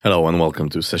Hello and welcome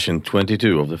to session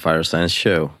 22 of the Fire Science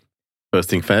Show. First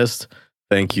thing first,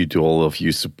 thank you to all of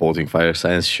you supporting Fire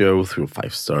Science Show through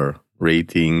 5-star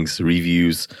ratings,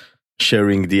 reviews,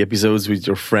 sharing the episodes with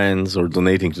your friends, or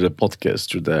donating to the podcast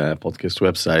through the podcast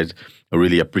website. I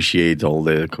really appreciate all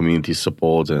the community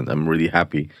support, and I'm really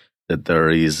happy that there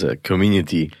is a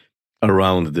community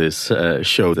around this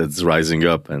show that's rising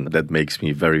up, and that makes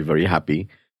me very, very happy.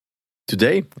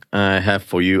 Today, I have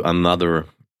for you another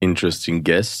interesting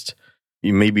guest.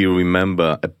 You maybe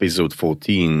remember episode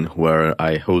 14 where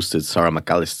I hosted Sarah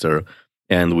McAllister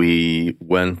and we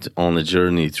went on a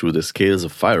journey through the scales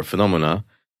of fire phenomena.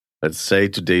 Let's say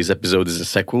today's episode is a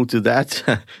sequel to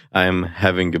that. I am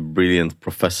having a brilliant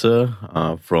professor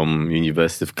from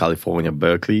University of California,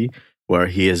 Berkeley, where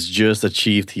he has just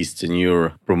achieved his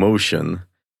tenure promotion.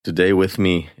 Today with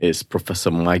me is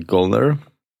Professor Mike Goellner,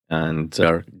 and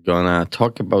they're gonna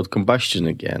talk about combustion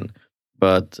again.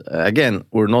 But again,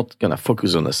 we're not going to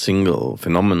focus on a single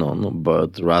phenomenon,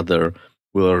 but rather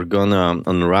we're going to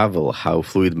unravel how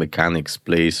fluid mechanics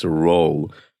plays a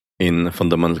role in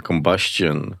fundamental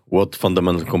combustion, what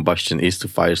fundamental combustion is to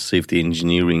fire safety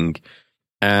engineering,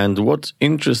 and what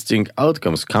interesting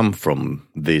outcomes come from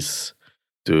this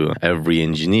to every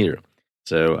engineer.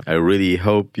 So I really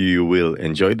hope you will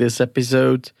enjoy this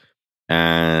episode.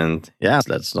 And yeah,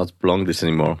 let's not prolong this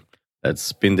anymore. Let's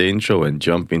spin the intro and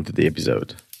jump into the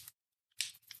episode.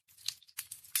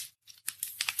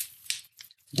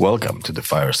 Welcome to the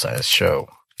Fire Science Show.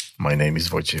 My name is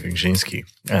Wojciech Węgrzyński,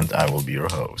 and I will be your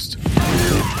host.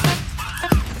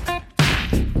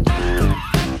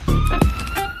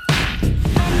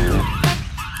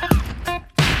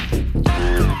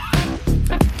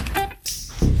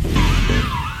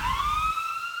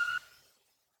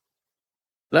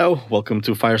 Hello, welcome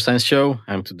to Fire Science Show.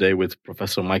 I'm today with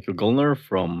Professor Michael Goellner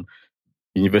from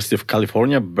University of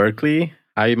California, Berkeley.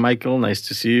 Hi, Michael. Nice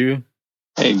to see you.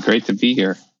 Hey, great to be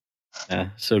here.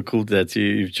 So cool that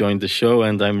you've joined the show,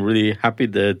 and I'm really happy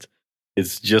that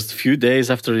it's just a few days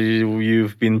after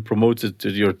you've been promoted to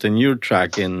your tenure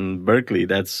track in Berkeley.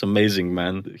 That's amazing,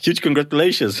 man. Huge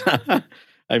congratulations.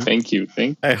 Thank you.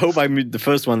 I hope I'm the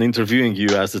first one interviewing you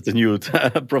as a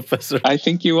tenured professor. I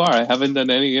think you are. I haven't done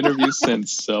any interviews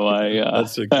since, so I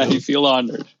feel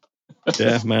honored.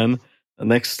 Yeah, man.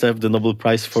 Next step, the Nobel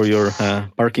Prize for your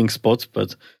parking spot,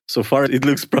 but so far it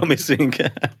looks promising.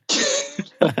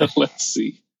 Let's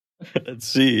see. Let's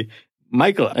see.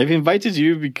 Michael, I've invited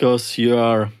you because you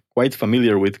are quite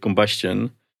familiar with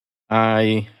combustion.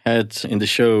 I had in the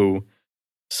show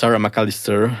Sarah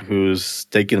McAllister, who's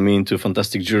taken me into a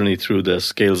fantastic journey through the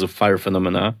scales of fire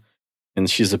phenomena. And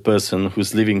she's a person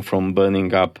who's living from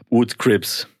burning up wood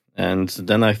crypts. And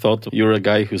then I thought, you're a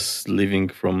guy who's living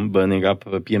from burning up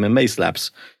PMMA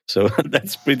slabs. So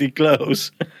that's pretty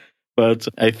close. But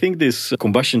I think these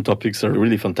combustion topics are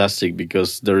really fantastic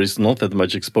because there is not that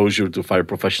much exposure to fire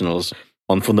professionals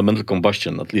on fundamental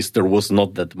combustion. At least there was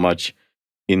not that much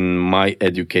in my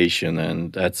education,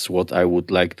 and that's what I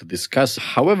would like to discuss.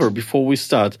 However, before we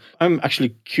start, I'm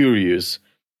actually curious,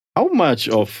 how much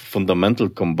of fundamental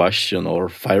combustion or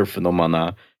fire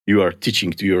phenomena you are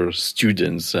teaching to your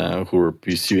students who are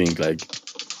pursuing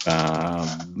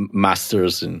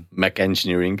masters in mech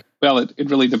engineering? Well, it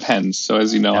really depends. So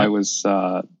as you know, I was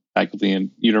faculty in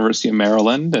University of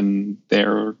Maryland, and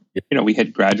there, we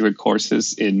had graduate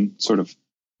courses in sort of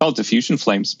called diffusion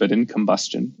flames, but in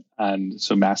combustion. And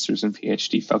so masters and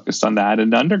PhD focused on that.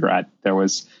 And undergrad, there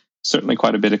was certainly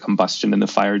quite a bit of combustion in the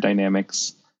fire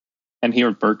dynamics. And here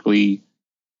at Berkeley,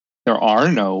 there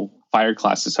are no fire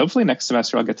classes. Hopefully next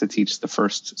semester I'll get to teach the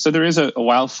first. So there is a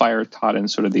wildfire taught in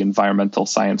sort of the environmental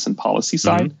science and policy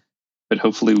side, but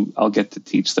hopefully I'll get to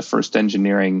teach the first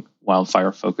engineering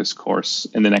wildfire focused course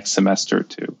in the next semester or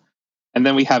two. And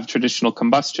then we have traditional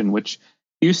combustion, which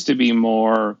used to be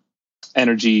more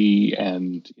energy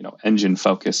and engine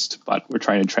focused, but we're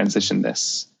trying to transition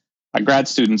this. My grad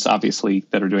students, obviously,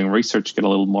 that are doing research get a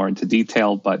little more into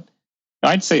detail, but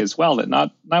I'd say as well that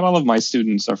not all of my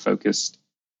students are focused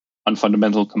on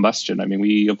fundamental combustion. I mean,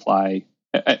 we apply,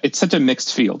 it's such a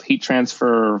mixed field, heat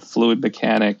transfer, fluid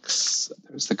mechanics,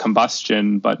 there's the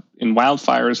combustion, but in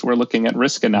wildfires, we're looking at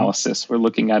risk analysis, we're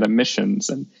looking at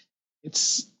emissions, and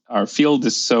our field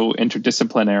is so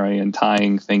interdisciplinary and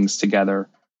tying things together.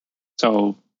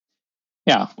 So,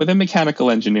 yeah, within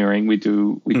mechanical engineering, we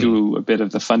do a bit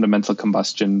of the fundamental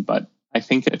combustion, but I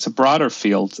think it's a broader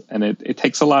field, and it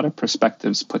takes a lot of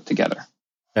perspectives put together.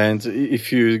 And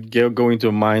if you go into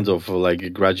a mind of like a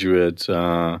graduate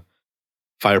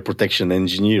fire protection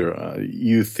engineer,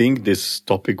 you think this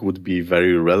topic would be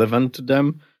very relevant to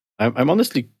them? I'm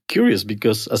honestly curious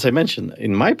because, as I mentioned,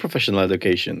 in my professional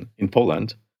education in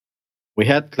Poland, we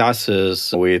had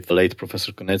classes with the late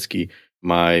Professor Konecki,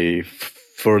 my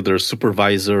further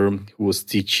supervisor who was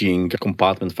teaching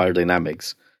compartment fire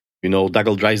dynamics.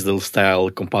 Dougal Drysdale style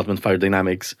compartment fire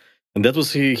dynamics. And that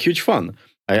was huge fun.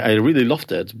 I really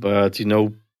loved it. But,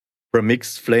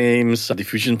 premixed flames,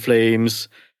 diffusion flames,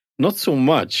 not so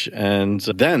much. And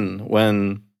then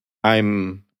when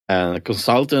I'm a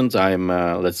consultant, I'm,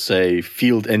 let's say,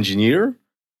 field engineer,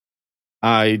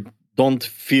 I don't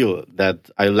feel that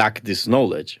I lack this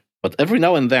knowledge. But every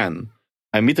now and then,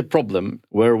 I meet a problem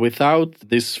where without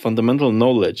this fundamental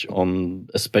knowledge on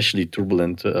especially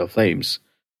turbulent flames,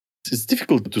 it's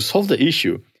difficult to solve the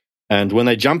issue. And when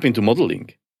I jump into modeling,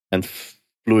 and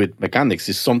fluid mechanics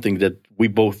is something that we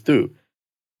both do,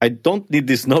 I don't need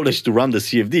this knowledge to run the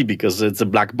CFD because it's a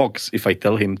black box. If I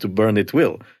tell him to burn, it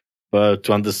will. But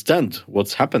to understand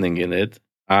what's happening in it,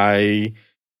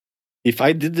 if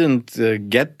I didn't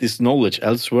get this knowledge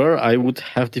elsewhere, I would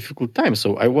have difficult time.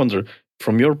 So I wonder,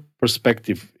 from your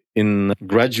perspective in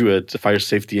graduate fire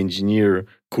safety engineer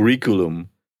curriculum,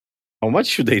 how much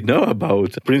should they know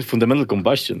about fundamental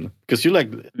combustion? Because you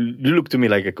look to me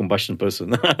like a combustion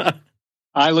person.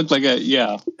 I look like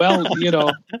well,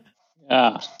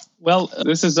 well,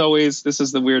 this is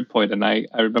the weird point. And I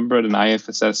remember at an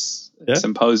IFSS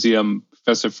symposium,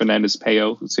 Professor Fernandez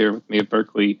Peyo, who's here with me at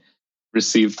Berkeley,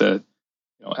 received the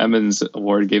Emmons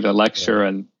Award, gave a lecture,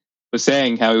 and was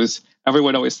saying how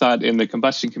everyone always thought in the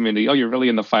combustion community, oh, you're really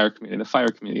in the fire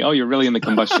community. Oh, you're really in the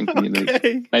combustion community.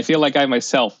 Okay. And I feel like I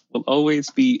myself will always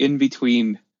be in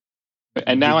between.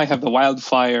 And now I have the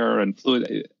wildfire and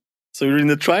fluid. So you're in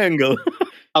the triangle.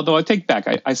 Although I take back,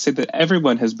 I say that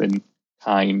everyone has been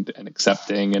kind and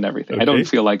accepting and everything. Okay. I don't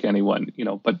feel like anyone,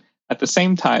 but at the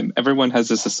same time, everyone has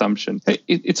this assumption.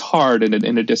 It's hard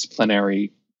in a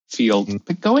disciplinary field. Mm-hmm.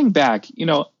 But going back,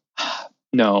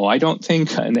 no, I don't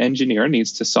think an engineer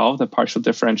needs to solve the partial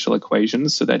differential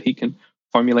equations so that he can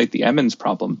formulate the Emmons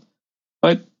problem.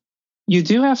 But you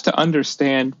do have to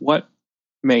understand what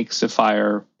makes a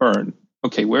fire burn.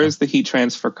 Okay, where is the heat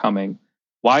transfer coming?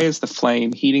 Why is the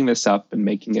flame heating this up and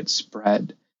making it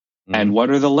spread? Mm-hmm. And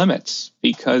what are the limits?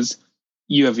 Because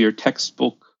you have your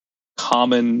textbook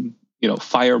common,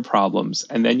 fire problems,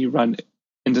 and then you run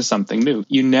into something new.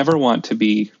 You never want to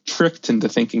be tricked into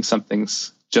thinking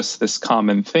something's just this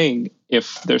common thing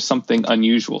if there's something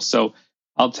unusual. So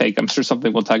I'm sure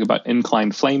something we'll talk about,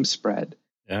 inclined flame spread.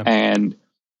 Yeah. And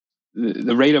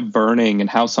the rate of burning and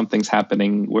how something's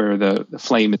happening where the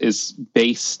flame is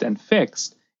based and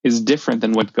fixed is different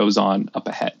than what goes on up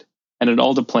ahead. And it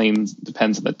all depends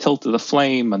on the tilt of the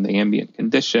flame, on the ambient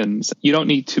conditions. You don't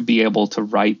need to be able to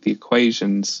write the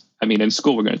equations. I mean, in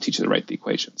school, we're going to teach you to write the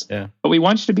equations. Yeah. But we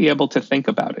want you to be able to think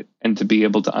about it and to be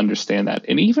able to understand that.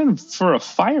 And even for a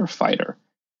firefighter,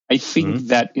 I think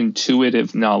that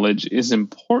intuitive knowledge is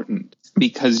important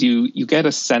because you get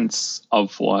a sense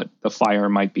of what the fire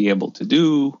might be able to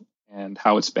do and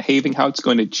how it's behaving, how it's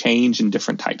going to change in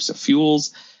different types of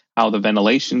fuels, how the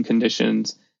ventilation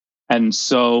conditions. And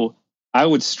so I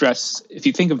would stress, if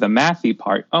you think of the mathy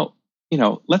part,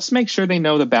 let's make sure they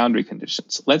know the boundary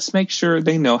conditions. Let's make sure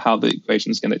they know how the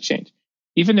equation is going to change.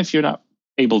 Even if you're not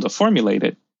able to formulate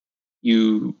it,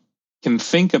 you can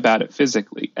think about it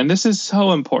physically. And this is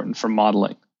so important for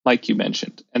modeling, like you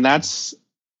mentioned. And that's,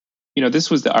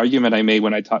 this was the argument I made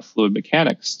when I taught fluid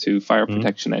mechanics to fire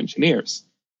protection engineers.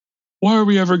 Why are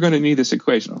we ever going to need this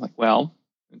equation? I'm like, well,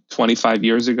 25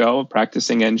 years ago, a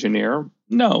practicing engineer,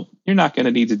 no, you're not going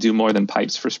to need to do more than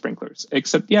pipes for sprinklers.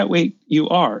 Except, you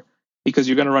are. Because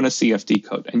you're going to run a CFD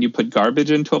code, and you put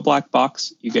garbage into a black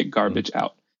box, you get garbage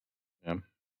out. Yeah.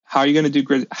 How are you going to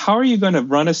do How are you going to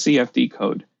run a CFD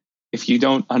code if you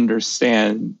don't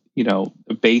understand,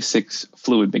 the basics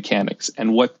fluid mechanics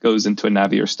and what goes into a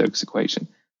Navier-Stokes equation?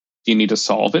 Do you need to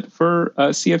solve it for a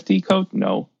CFD code?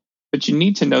 No, but you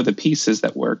need to know the pieces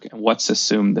that work and what's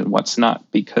assumed and what's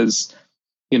not. Because,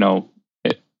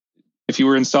 if you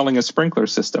were installing a sprinkler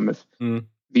system, if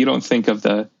you don't think of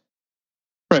the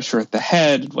pressure at the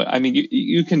head, I mean,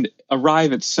 you can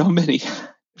arrive at so many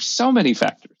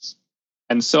factors.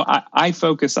 And so I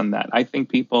focus on that. I think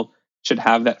people should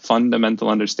have that fundamental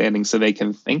understanding so they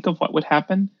can think of what would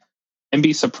happen and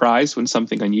be surprised when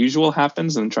something unusual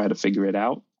happens and try to figure it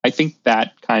out. I think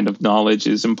that kind of knowledge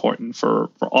is important for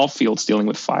all fields dealing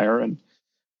with fire. And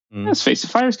let's face it,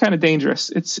 fire is kind of dangerous.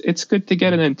 It's good to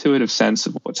get an intuitive sense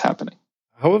of what's happening.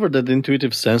 However, that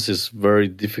intuitive sense is very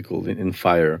difficult in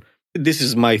fire. This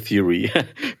is my theory.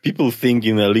 People think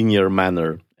in a linear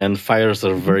manner, and fires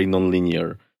are very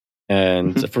nonlinear.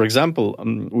 And for example,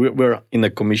 we're in a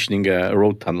commissioning a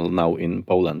road tunnel now in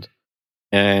Poland.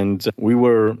 And we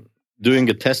were doing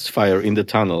a test fire in the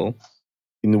tunnel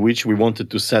in which we wanted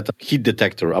to set a heat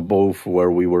detector above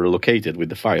where we were located with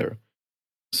the fire.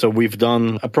 So we've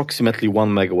done approximately 1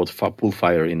 megawatt pool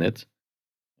fire in it.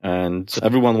 And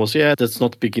everyone was, that's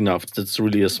not big enough. That's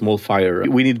really a small fire.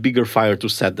 We need bigger fire to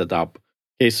set that up.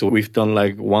 Okay, so we've done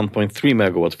like 1.3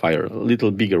 megawatt fire, a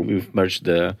little bigger. We've merged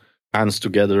the pans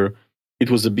together. It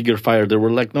was a bigger fire. They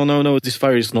were like, no, this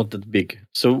fire is not that big.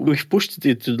 So we've pushed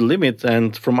it to the limit.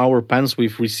 And from our pans,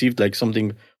 we've received like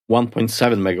something 1.7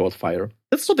 megawatt fire.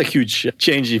 That's not a huge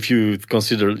change if you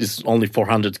consider it's only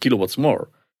 400 kilowatts more.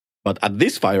 But at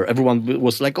this fire, everyone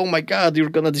was like, oh my God, you're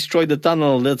going to destroy the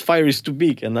tunnel. That fire is too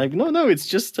big. And like, no,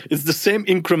 it's the same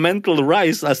incremental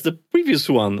rise as the previous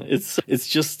one. It's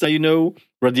just,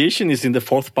 radiation is in the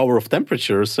fourth power of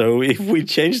temperature. So if we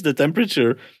change the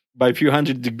temperature by a few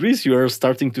hundred degrees, you are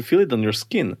starting to feel it on your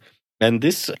skin. And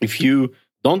this, if you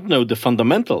don't know the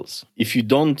fundamentals, if you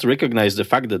don't recognize the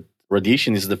fact that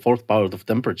radiation is the fourth power of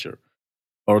temperature,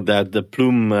 or that the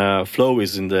plume flow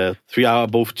is in the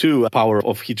 3/2 power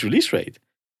of heat release rate,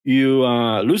 you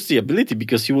lose the ability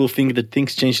because you will think that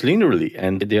things change linearly,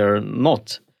 and they are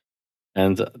not.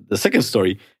 And the second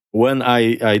story, when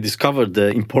I discovered the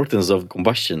importance of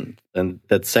combustion, and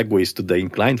that segues to the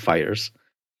inclined fires,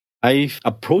 I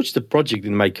approached the project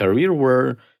in my career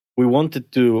where we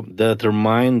wanted to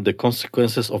determine the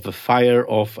consequences of a fire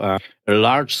of a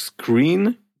large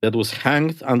screen that was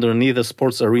hanged underneath a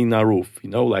sports arena roof,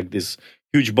 like these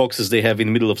huge boxes they have in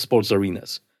the middle of sports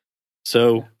arenas.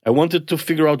 So I wanted to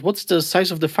figure out what's the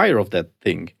size of the fire of that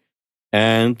thing.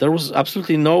 And there was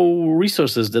absolutely no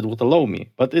resources that would allow me.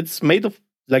 But it's made of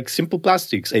like simple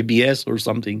plastics, ABS or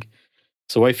something.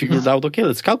 So I figured out, okay,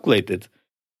 let's calculate it.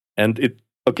 And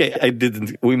I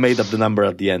didn't. We made up the number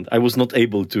at the end. I was not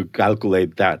able to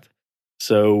calculate that.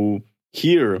 So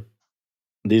here,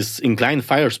 this inclined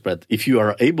fire spread, if you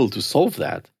are able to solve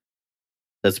that,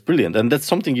 that's brilliant. And that's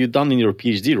something you've done in your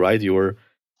PhD, right? You were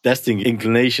testing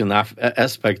inclination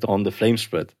aspect on the flame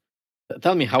spread.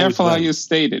 Tell me how Careful how you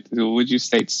state it. Would you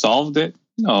state solved it?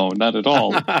 No, not at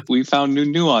all. We found new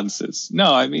nuances.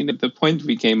 No, I mean, the point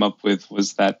we came up with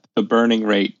was that the burning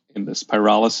rate in this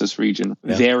pyrolysis region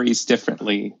varies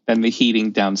differently than the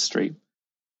heating downstream.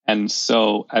 And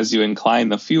so as you incline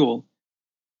the fuel,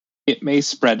 it may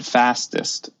spread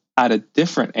fastest at a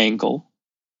different angle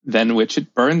than which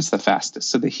it burns the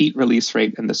fastest. So the heat release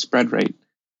rate and the spread rate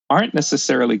aren't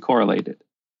necessarily correlated.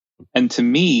 And to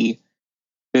me,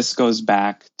 this goes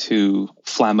back to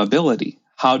flammability.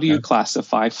 How do you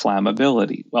classify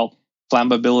flammability? Well,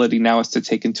 flammability now is to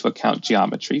take into account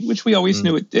geometry, which we always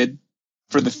knew it did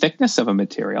for the thickness of a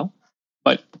material.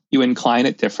 But you incline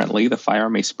it differently. The fire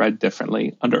may spread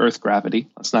differently under Earth gravity.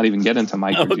 Let's not even get into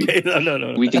micro-G. Okay,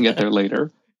 no. We can get there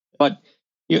later. But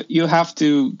you have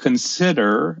to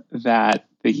consider that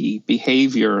the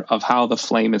behavior of how the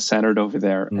flame is centered over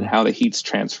there and how the heat's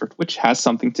transferred, which has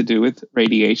something to do with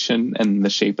radiation and the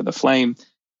shape of the flame,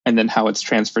 and then how it's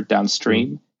transferred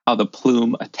downstream, how the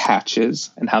plume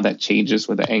attaches and how that changes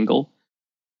with the angle.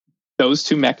 Those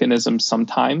two mechanisms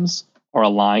sometimes are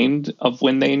aligned of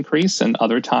when they increase, and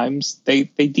other times they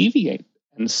deviate.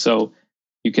 And so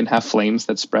you can have flames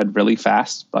that spread really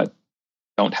fast, but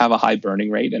don't have a high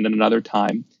burning rate. And then another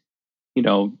time,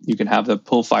 you can have the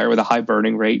pool fire with a high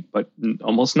burning rate, but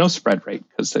almost no spread rate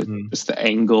because it's the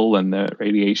angle and the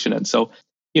radiation. And so,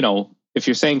 if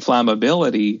you're saying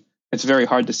flammability, it's very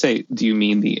hard to say. Do you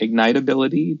mean the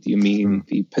ignitability? Do you mean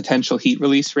the potential heat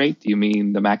release rate? Do you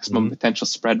mean the maximum potential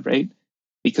spread rate?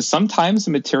 Because sometimes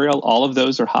the material, all of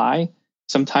those are high.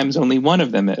 Sometimes only one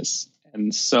of them is.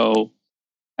 And so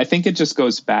I think it just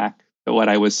goes back to what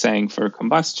I was saying for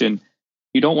combustion.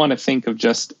 You don't want to think of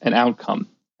just an outcome.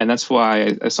 And that's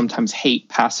why I sometimes hate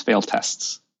pass-fail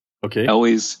tests. Okay. I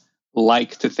always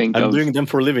like to think I'm doing them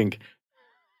for a living.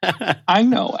 I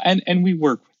know. And we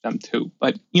work with them too.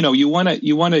 But, you want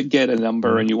to get a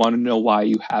number and you want to know why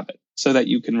you have it so that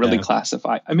you can really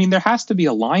classify. I mean, there has to be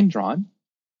a line drawn.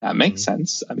 That makes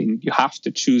sense. I mean, you have to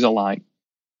choose a line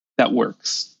that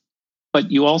works.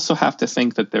 But you also have to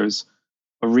think that there's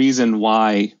a reason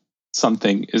why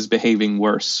something is behaving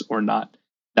worse or not.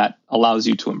 That allows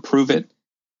you to improve it.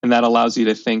 And that allows you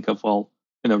to think of, well,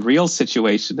 in a real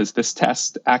situation, is this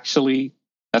test actually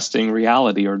testing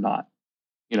reality or not?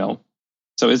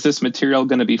 So is this material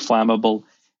going to be flammable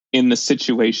in the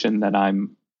situation that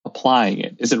I'm applying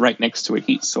it? Is it right next to a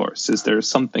heat source? Is there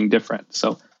something different?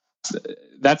 So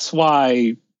that's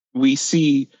why we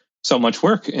see so much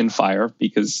work in fire,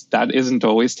 because that isn't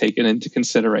always taken into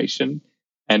consideration.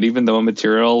 And even though a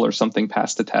material or something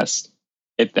passed the test,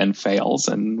 it then fails,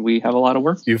 and we have a lot of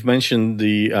work. You've mentioned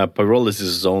the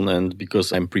pyrolysis zone, and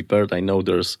because I'm prepared, I know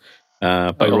there's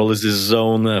pyrolysis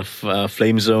zone,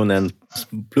 flame zone, and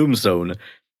plume zone.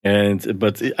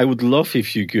 But I would love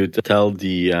if you could tell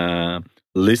the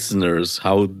listeners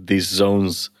how these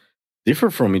zones differ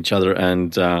from each other,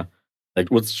 and like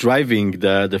what's driving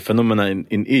the phenomena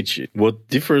in each. What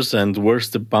differs, and where's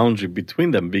the boundary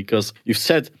between them? Because you've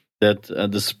said that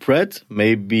the spread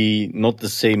may be not the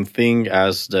same thing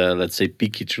as the, let's say,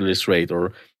 peak heat release rate,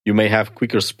 or you may have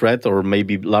quicker spread or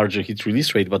maybe larger heat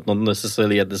release rate, but not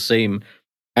necessarily at the same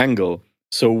angle.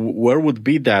 So where would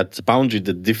be that boundary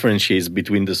that differentiates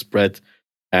between the spread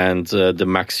and the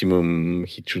maximum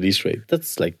heat release rate?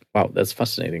 That's like, wow, that's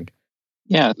fascinating.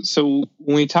 Yeah, so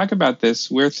when we talk about this,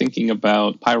 we're thinking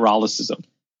about pyrolysis.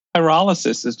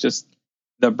 Pyrolysis is just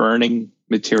the burning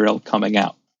material coming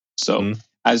out. So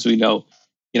as we know,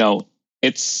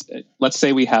 it's, let's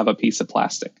say we have a piece of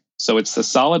plastic. So it's the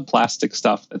solid plastic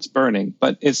stuff that's burning,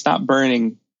 but it's not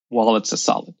burning while it's a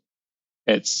solid.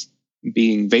 It's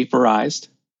being vaporized.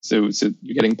 So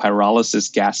you're getting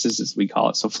pyrolysis gases, as we call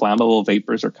it. So flammable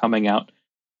vapors are coming out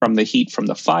from the heat from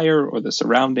the fire or the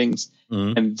surroundings,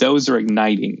 and those are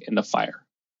igniting in the fire.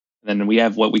 And then we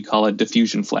have what we call a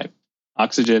diffusion flame.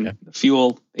 Oxygen, the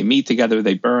fuel, they meet together,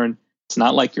 they burn. It's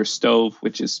not like your stove,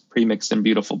 which is premixed in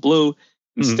beautiful blue.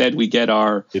 Instead, we get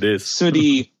our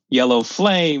sooty yellow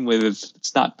flame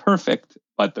it's not perfect,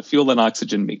 but the fuel and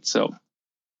oxygen meet. So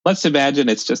let's imagine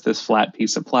it's just this flat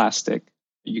piece of plastic.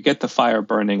 You get the fire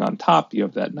burning on top. You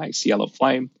have that nice yellow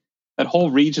flame. That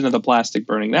whole region of the plastic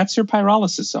burning, that's your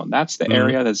pyrolysis zone. That's the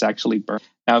area that's actually burning.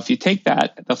 Now, if you take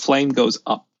that, the flame goes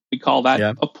up. We call that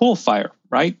a pool fire,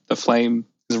 right? The flame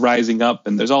is rising up,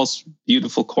 and there's all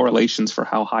beautiful correlations for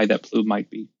how high that plume might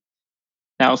be.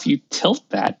 Now, if you tilt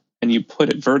that and you put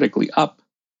it vertically up,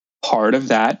 part of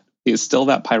that is still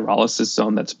that pyrolysis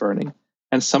zone that's burning.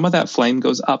 And some of that flame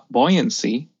goes up.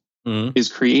 Buoyancy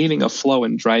is creating a flow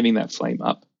and driving that flame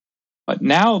up. But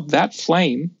now that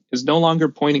flame is no longer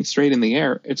pointing straight in the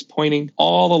air. It's pointing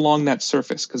all along that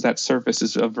surface, because that surface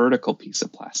is a vertical piece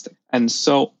of plastic. And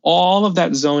so all of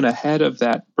that zone ahead of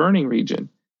that burning region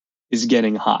is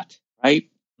getting hot, right?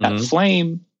 That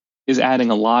flame is adding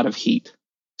a lot of heat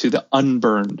to the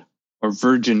unburned or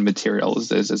virgin material,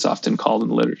 as it's often called in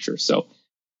the literature. So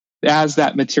as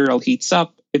that material heats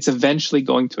up, it's eventually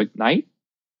going to ignite,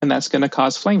 and that's going to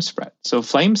cause flame spread. So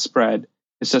flame spread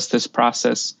is just this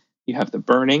process. You have the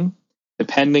burning.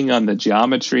 Depending on the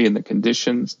geometry and the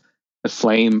conditions, the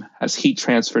flame has heat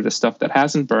transfer to stuff that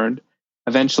hasn't burned.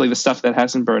 Eventually, the stuff that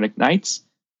hasn't burned ignites,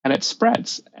 and it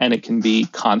spreads. And it can be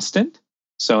constant.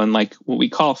 So in like what we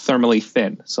call thermally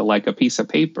thin, so like a piece of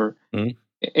paper,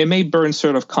 it may burn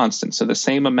sort of constant. So the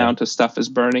same amount of stuff is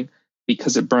burning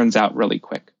because it burns out really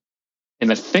quick.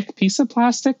 In a thick piece of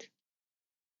plastic,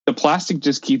 the plastic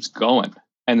just keeps going.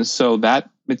 And so that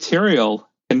material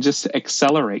can just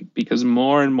accelerate because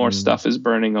more and more stuff is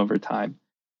burning over time.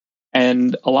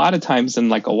 And a lot of times in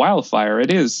like a wildfire,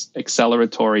 it is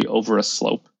acceleratory over a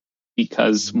slope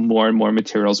because more and more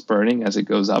materials burning as it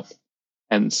goes up.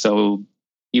 And so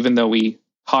even though we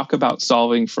talk about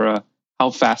solving for how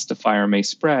fast a fire may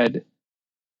spread,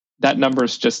 that number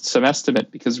is just some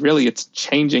estimate, because really it's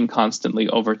changing constantly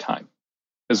over time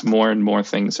as more and more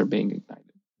things are being ignited.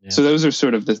 Yeah. So those are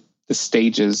sort of the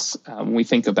stages when we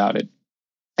think about it.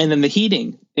 And then the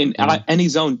heating in any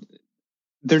zone,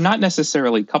 they're not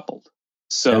necessarily coupled.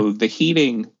 So the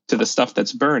heating to the stuff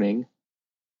that's burning,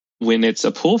 when it's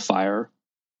a pool fire,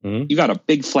 you got a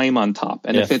big flame on top.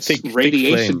 And if it's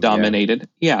radiation dominated,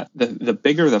 the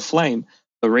bigger the flame,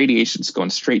 the radiation's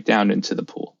going straight down into the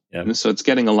pool. Yeah. And so it's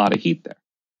getting a lot of heat there.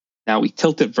 Now we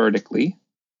tilt it vertically,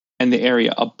 and the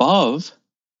area above,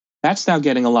 that's now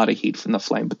getting a lot of heat from the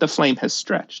flame, but the flame has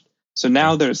stretched. So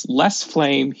now there's less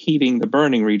flame heating the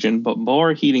burning region, but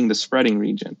more heating the spreading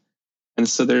region. And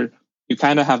so you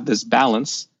kind of have this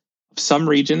balance. Some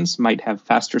regions might have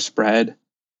faster spread,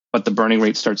 but the burning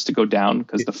rate starts to go down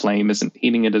because the flame isn't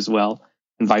heating it as well,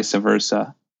 and vice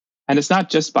versa. And it's not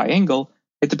just by angle.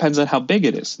 It depends on how big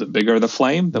it is. The bigger the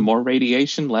flame, the more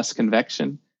radiation, less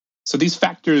convection. So these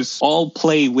factors all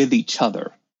play with each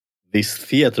other. This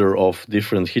theater of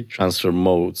different heat transfer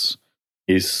modes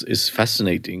is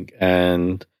fascinating.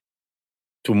 And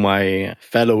to my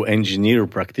fellow engineer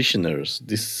practitioners,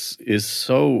 this is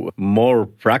so more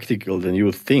practical than you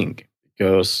would think.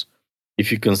 Because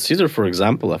if you consider, for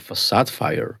example, a facade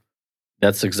fire,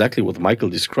 that's exactly what Michael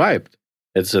described.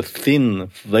 It's a thin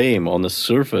flame on the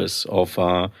surface of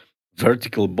a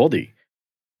vertical body.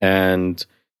 And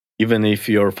even if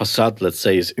your facade, let's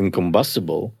say, is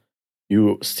incombustible,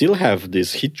 you still have this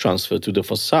heat transfer to the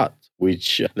facade,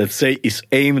 which, let's say, is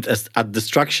aimed at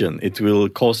destruction. It will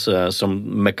cause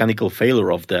some mechanical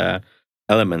failure of the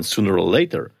elements sooner or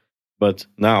later. But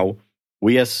now,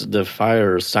 we as the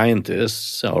fire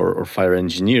scientists or fire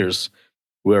engineers,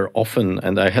 we're often,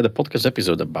 and I had a podcast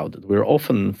episode about it, we're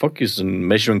often focused on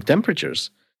measuring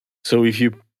temperatures. So if you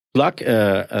plug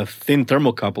a thin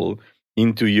thermocouple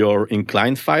into your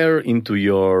inclined fire, into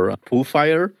your pool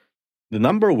fire, the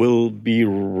number will be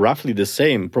roughly the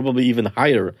same, probably even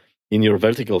higher in your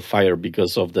vertical fire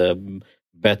because of the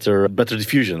better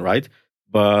diffusion, right?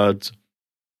 But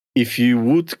if you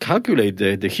would calculate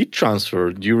the heat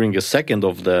transfer during a second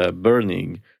of the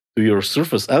burning to your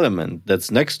surface element that's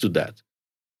next to that,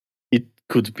 it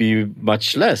could be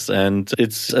much less. And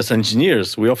it's, as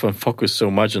engineers, we often focus so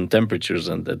much on temperatures,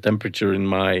 and the temperature on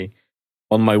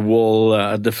my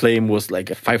wall, the flame was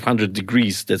like 500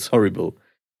 degrees. That's horrible.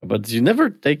 But you never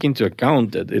take into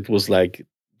account that it was like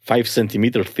 5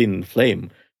 centimeter thin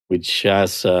flame, which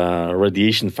has a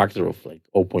radiation factor of like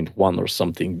 0.1 or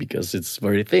something because it's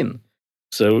very thin.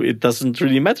 So it doesn't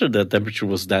really matter that temperature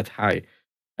was that high.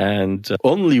 And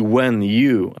only when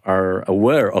you are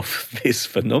aware of this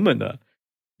phenomena,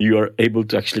 you are able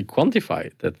to actually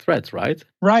quantify the threat, right?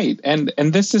 Right. And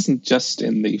this isn't just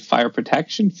in the fire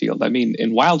protection field. I mean,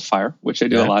 in wildfire, which I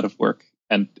do a lot of work,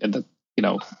 and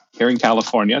here in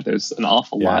California, there's an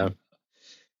awful lot.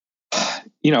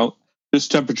 This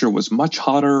temperature was much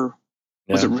hotter.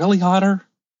 Yeah. Was it really hotter?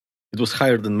 It was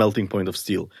higher than melting point of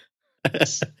steel.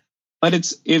 But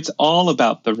it's all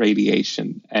about the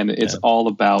radiation, and it's all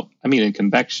about, in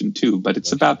convection too, but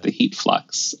it's about the heat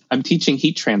flux. I'm teaching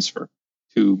heat transfer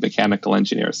to mechanical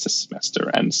engineers this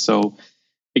semester. And so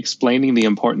explaining the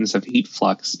importance of heat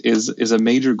flux is a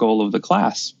major goal of the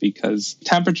class, because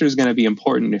temperature is going to be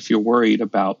important if you're worried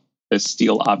about the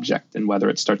steel object and whether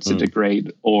it starts to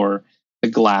degrade, or the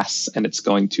glass and it's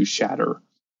going to shatter,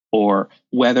 or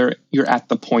whether you're at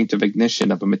the point of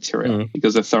ignition of a material,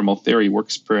 because the thermal theory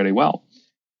works pretty well.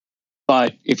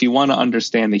 But if you want to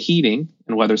understand the heating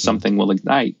and whether something will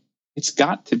ignite, it's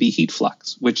got to be heat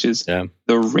flux, which is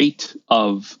the rate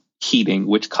of heating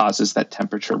which causes that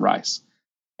temperature rise.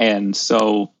 And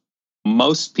so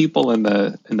most people in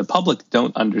the public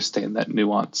don't understand that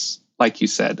nuance, like you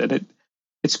said, and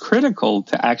it's critical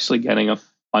to actually getting a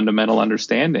fundamental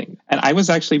understanding. And I was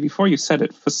actually, before you said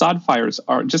it, facade fires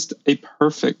are just a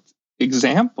perfect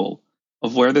example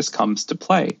of where this comes to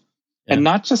play. Yeah. And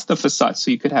not just the facade. So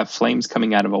you could have flames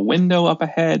coming out of a window up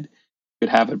ahead. You could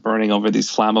have it burning over these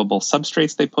flammable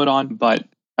substrates they put on. But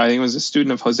I think it was a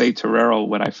student of Jose Terrero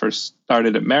when I first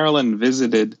started at Maryland,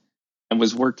 visited and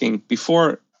was working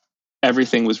before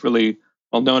everything was really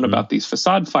well known about these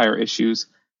facade fire issues,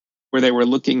 where they were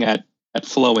looking at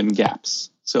flow and gaps.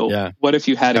 So what if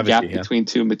you had a gap between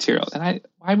two materials? And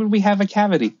why would we have a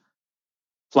cavity?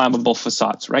 Flammable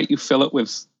facades, right? You fill it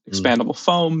with expandable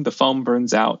foam, the foam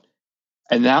burns out,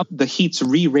 and now the heat's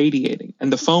re-radiating,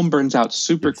 and the foam burns out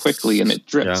super quickly and it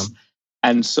drips. Yeah.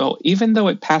 And so even though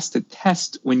it passed a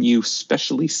test when you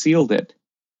specially sealed it,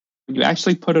 when you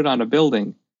actually put it on a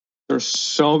building, there's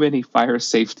so many fire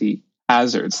safety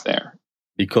hazards there.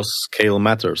 Because scale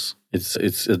matters. It's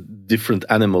a different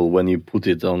animal when you put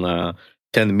it on a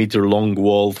 10-meter long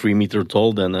wall, 3-meter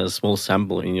tall, than a small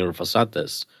sample in your facade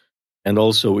test. And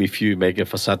also, if you make a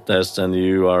facade test and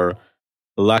you are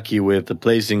lucky with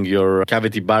placing your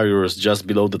cavity barriers just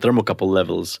below the thermocouple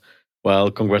levels, well,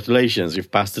 congratulations,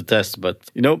 you've passed the test. But,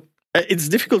 it's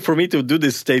difficult for me to do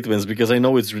these statements because I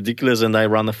know it's ridiculous and I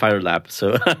run a fire lab.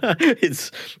 So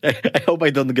I hope I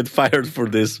don't get fired for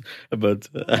this. But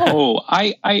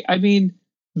I mean,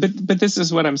 but this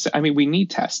is what I'm saying. I mean, we need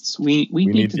tests. We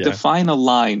need to define a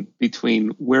line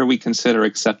between where we consider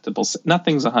acceptable.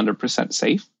 Nothing's 100%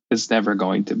 safe. It's never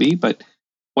going to be. But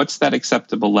what's that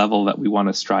acceptable level that we want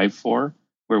to strive for,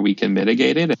 where we can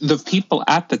mitigate it? The people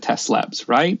at the test labs,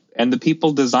 right? And the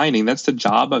people designing, that's the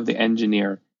job of the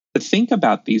engineer, to think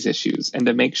about these issues and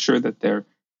to make sure that they're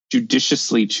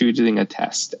judiciously choosing a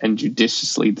test and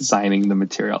judiciously designing the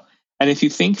material. And if you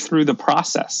think through the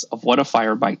process of what a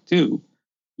fire might do,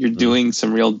 you're doing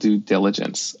some real due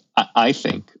diligence, I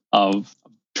think, of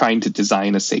trying to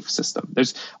design a safe system.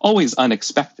 There's always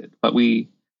unexpected, but we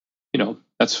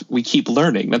keep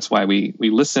learning. That's why we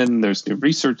listen. There's new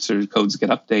research, there's codes get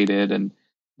updated,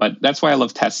 but that's why I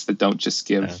love tests that don't just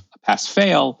give a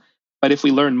pass-fail. But if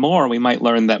we learn more, we might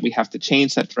learn that we have to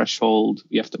change that threshold,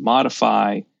 we have to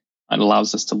modify, and it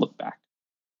allows us to look back.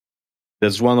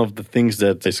 That's one of the things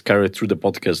that is carried through the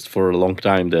podcast for a long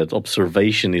time, that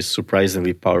observation is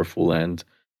surprisingly powerful. And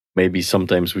maybe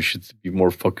sometimes we should be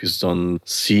more focused on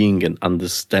seeing and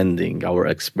understanding our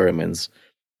experiments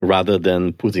rather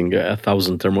than putting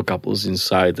 1,000 thermocouples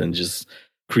inside and just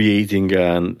creating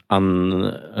an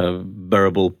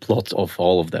unbearable plot of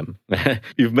all of them.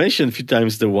 You've mentioned a few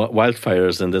times the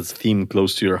wildfires, and that's a theme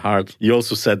close to your heart. You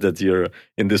also said that you're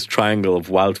in this triangle of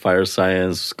wildfire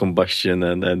science, combustion,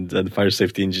 and fire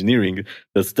safety engineering.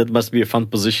 That must be a fun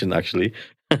position, actually.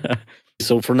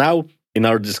 So for now, in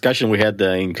our discussion, we had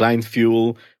the inclined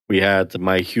fuel, we had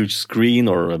my huge screen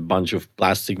or a bunch of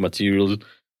plastic material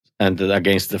and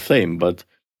against the flame. But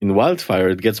in wildfire,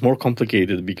 it gets more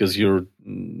complicated because you're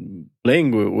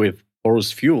playing with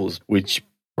porous fuels, which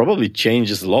probably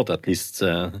changes a lot. At least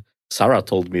Sarah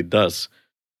told me it does.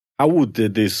 How would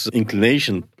this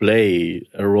inclination play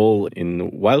a role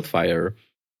in wildfire?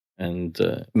 And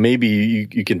maybe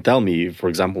you can tell me, for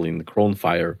example, in the Crohn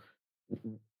fire,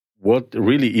 what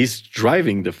really is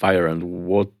driving the fire and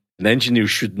what an engineer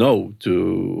should know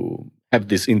to have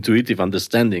this intuitive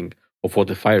understanding of what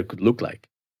the fire could look like.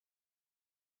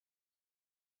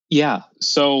 Yeah,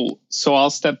 so I'll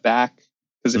step back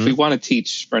because if we want to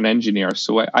teach for an engineer,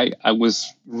 so I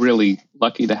was really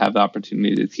lucky to have the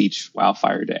opportunity to teach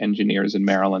wildfire to engineers in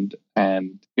Maryland.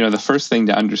 And, the first thing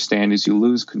to understand is you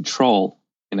lose control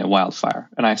in a wildfire.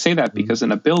 And I say that because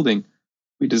in a building,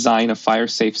 we design a fire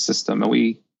safe system and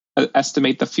we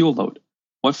estimate the fuel load.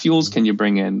 What fuels can you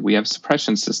bring in? We have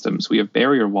suppression systems. We have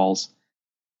barrier walls.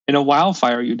 In a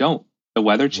wildfire, you don't. The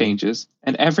weather changes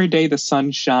and every day the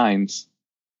sun shines,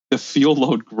 the fuel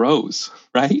load grows,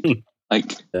 right?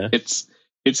 It's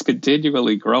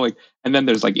continually growing. And then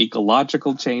there's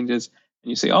ecological changes. And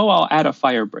you say, oh, I'll add a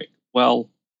fire break. Well,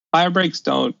 fire breaks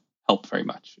don't help very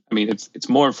much. I mean, it's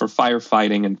more for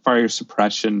firefighting and fire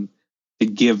suppression to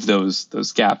give those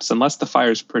gaps. Unless the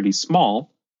fire is pretty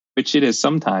small, which it is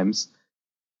sometimes,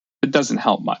 it doesn't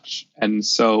help much. And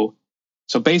so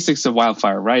basics of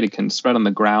wildfire, right? It can spread on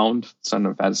the ground, sort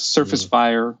of as a surface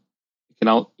fire. It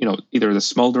can, either the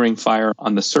smoldering fire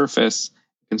on the surface,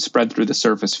 it can spread through the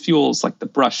surface fuels like the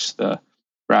brush, the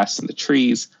grass, and the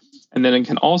trees. And then it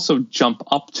can also jump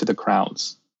up to the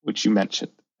crowns, which you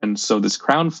mentioned. And so this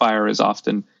crown fire is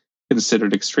often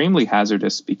considered extremely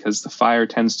hazardous because the fire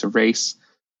tends to race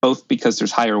both because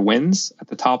there's higher winds at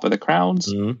the top of the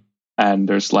crowns and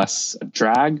there's less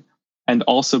drag, and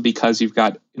also because you've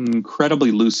got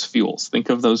incredibly loose fuels. Think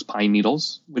of those pine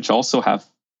needles, which also have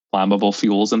flammable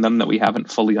fuels in them that we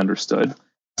haven't fully understood.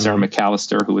 Sarah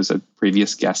McAllister, who was a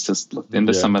previous guest, has looked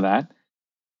into some of that.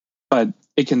 But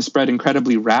it can spread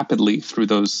incredibly rapidly through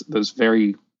those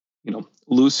very,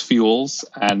 loose fuels.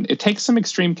 And it takes some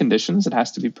extreme conditions. It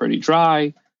has to be pretty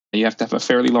dry. And you have to have a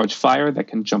fairly large fire that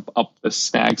can jump up the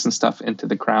snags and stuff into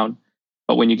the crown.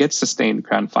 But when you get sustained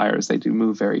crown fires, they do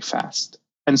move very fast.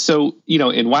 And so,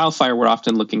 in wildfire, we're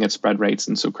often looking at spread rates.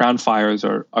 And so crown fires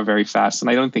are very fast. And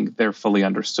I don't think they're fully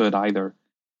understood either.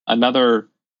 Another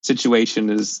situation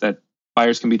is that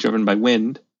fires can be driven by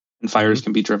wind and fires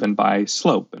can be driven by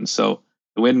slope. And so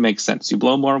the wind makes sense. You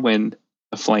blow more wind,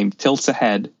 the flame tilts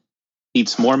ahead,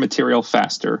 heats more material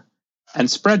faster, and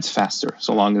spreads faster,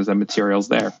 so long as the material's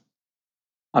there.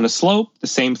 On a slope, the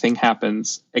same thing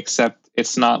happens, except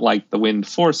it's not like the wind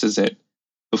forces it.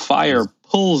 The fire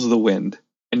pulls the wind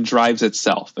and drives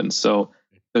itself. And so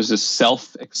there's this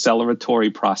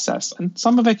self-acceleratory process. And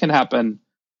some of it can happen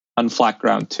on flat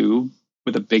ground too,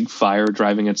 with a big fire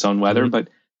driving its own weather. But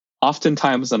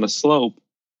oftentimes on a slope,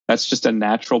 that's just a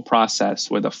natural process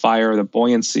where the fire, the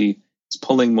buoyancy, is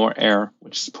pulling more air,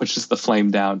 which pushes the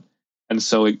flame down. And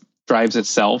so it drives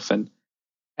itself and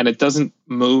it doesn't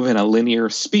move in a linear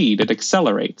speed. It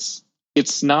accelerates.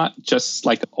 It's not just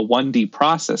like a 1D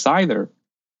process either.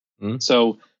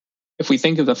 So if we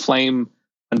think of the flame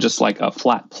on just like a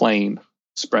flat plane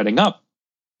spreading up,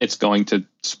 it's going to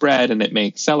spread and it may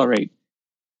accelerate.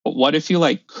 But what if you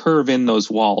curve in those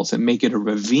walls and make it a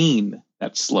ravine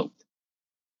that's sloped?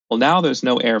 Well, now there's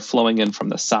no air flowing in from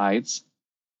the sides.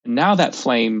 And now that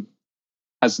flame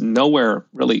has nowhere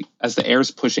really, as the air's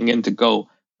pushing in, to go,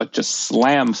 but just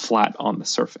slam flat on the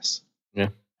surface. Yeah.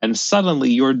 And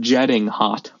suddenly you're jetting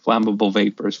hot, flammable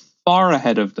vapors far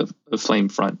ahead of the flame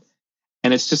front.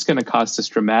 And it's just going to cause this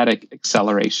dramatic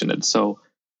acceleration. And so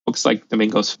folks like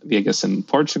Domingos Viegas in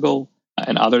Portugal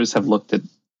and others have looked at,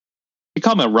 we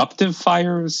call them eruptive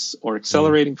fires or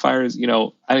accelerating fires.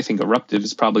 I think eruptive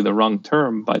is probably the wrong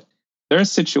term, but there are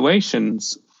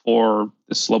situations for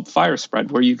the slope fire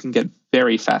spread where you can get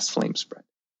very fast flame spread.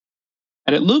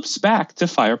 And it loops back to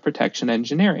fire protection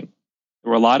engineering.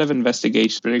 There were a lot of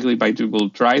investigations, particularly by Dougal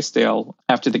Drysdale,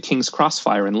 after the King's Cross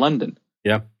fire in London.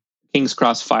 Yeah. King's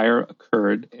Cross fire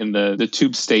occurred in the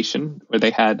tube station where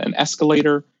they had an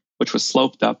escalator, which was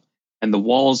sloped up, and the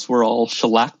walls were all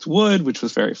shellacked wood, which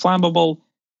was very flammable.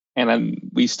 And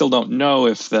then we still don't know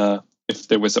if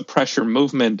there was a pressure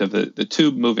movement of the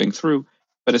tube moving through,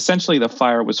 but essentially the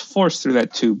fire was forced through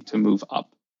that tube to move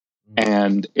up.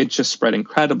 And it just spread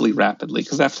incredibly rapidly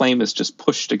because that flame is just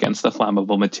pushed against the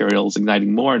flammable materials,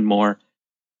 igniting more and more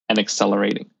and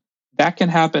accelerating. That can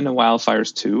happen in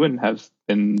wildfires too, and have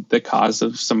been the cause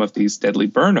of some of these deadly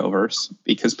burnovers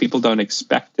because people don't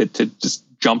expect it to just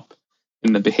jump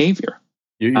in the behavior.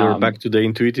 You're back to the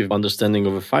intuitive understanding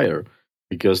of a fire,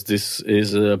 because this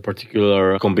is a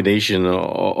particular combination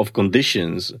of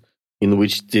conditions in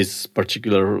which this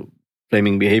particular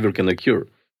flaming behavior can occur.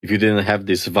 If you didn't have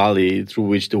this valley through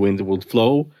which the wind would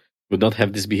flow, you would not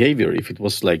have this behavior. If it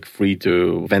was like free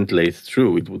to ventilate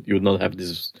through, you would not have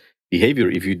this behavior.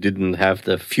 If you didn't have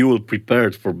the fuel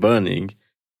prepared for burning,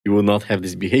 you would not have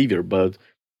this behavior. But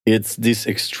it's these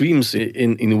extremes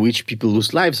in which people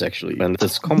lose lives, actually. And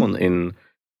that's common in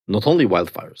not only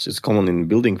wildfires, it's common in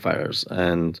building fires.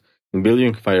 And in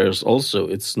building fires also,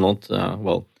 it's not,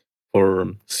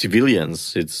 for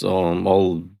civilians, it's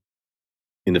all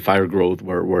in the fire growth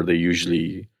where they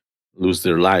usually lose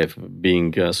their life,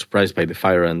 being surprised by the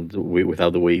fire and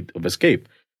without the way of escape.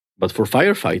 But for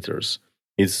firefighters,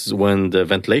 it's when the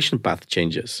ventilation path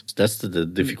changes. That's the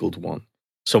difficult one.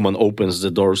 Someone opens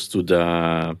the doors to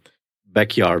the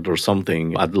backyard or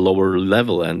something at the lower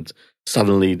level, and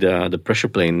suddenly the pressure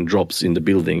plane drops in the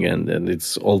building, and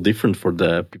it's all different for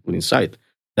the people inside.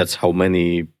 That's how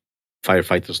many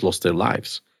firefighters lost their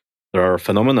lives. There are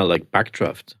phenomena like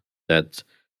backdraft that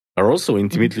are also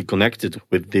intimately connected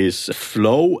with this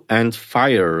flow and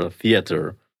fire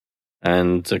theater,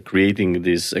 and creating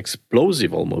this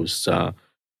explosive almost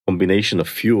combination of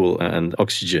fuel and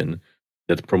oxygen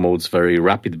that promotes very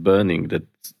rapid burning that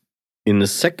in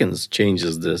seconds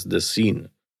changes the scene.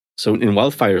 So in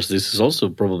wildfires, this is also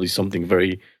probably something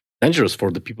very dangerous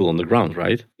for the people on the ground,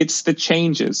 right? It's the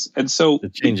changes. And so the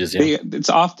changes, it's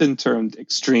often termed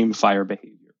extreme fire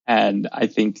behavior. And I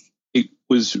think it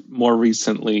was more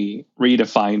recently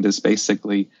redefined as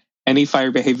basically any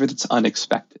fire behavior that's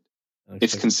unexpected.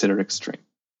 It's considered extreme.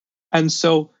 And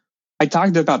so I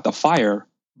talked about the fire,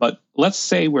 but let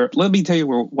me tell you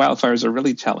where wildfires are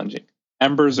really challenging.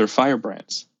 Embers or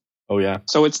firebrands. Oh, yeah.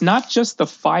 So it's not just the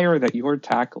fire that you're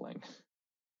tackling,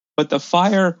 but the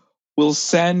fire will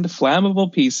send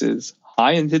flammable pieces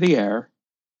high into the air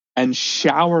and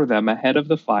shower them ahead of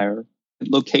the fire at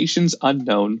locations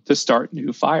unknown to start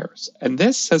new fires. And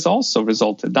this has also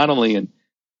resulted not only in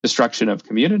destruction of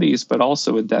communities, but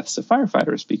also in deaths of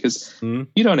firefighters, because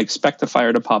you don't expect a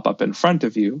fire to pop up in front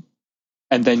of you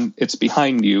and then it's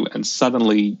behind you and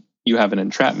suddenly you have an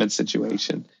entrapment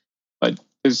situation. But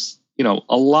there's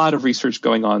a lot of research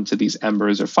going on to these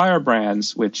embers or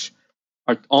firebrands, which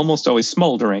are almost always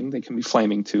smoldering. They can be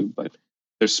flaming too, but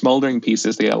they're smoldering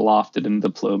pieces. They get lofted into the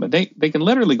plume, and they can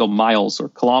literally go miles or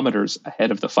kilometers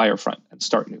ahead of the fire front and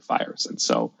start new fires. And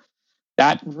so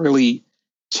that really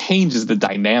changes the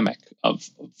dynamic of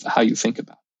how you think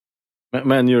about it.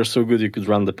 Man, you're so good. You could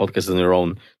run the podcast on your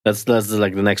own. That's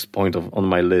like the next point on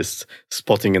my list: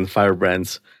 spotting and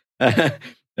firebrands.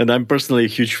 And I'm personally a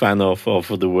huge fan of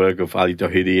the work of Ali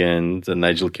Tauhidi and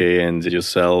Nigel Kay and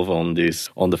yourself on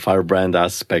the firebrand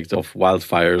aspect of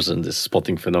wildfires and the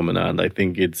spotting phenomena. And I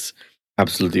think it's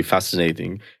absolutely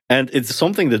fascinating. And it's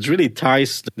something that really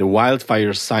ties the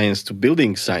wildfire science to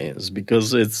building science,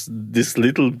 because it's these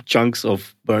little chunks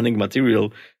of burning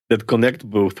material that connect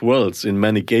both worlds in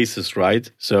many cases,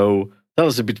 right? So tell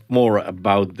us a bit more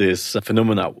about this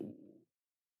phenomena.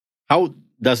 How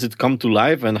does it come to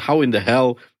life, and how in the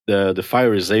hell the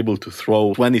fire is able to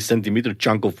throw 20-centimeter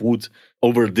chunk of wood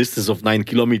over a distance of 9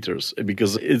 kilometers?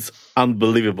 Because it's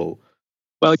unbelievable.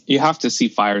 Well, you have to see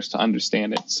fires to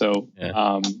understand it. So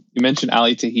you mentioned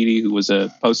Ali Tauhidi, who was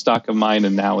a postdoc of mine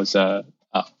and now is a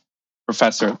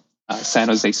professor at San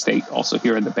Jose State, also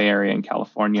here in the Bay Area in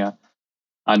California.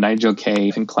 Nigel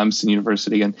Kay in Clemson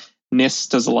University, and NIST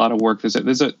does a lot of work.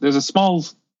 There's a small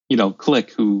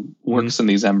clique who works on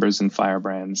these embers and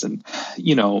firebrands, and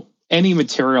any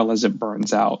material as it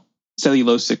burns out,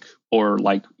 cellulosic or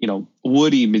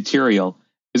woody material,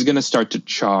 is going to start to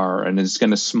char and is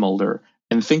going to smolder.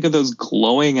 And think of those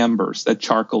glowing embers, that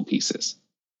charcoal pieces.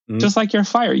 Just like your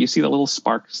fire, you see the little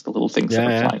sparks, the little things that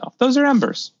are flying off. Those are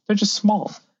embers. They're just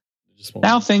small.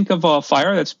 Now think of a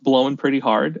fire that's blowing pretty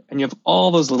hard, and you have all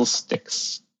those little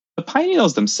sticks. The pine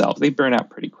needles themselves, they burn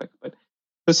out pretty quick, but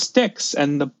the sticks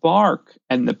and the bark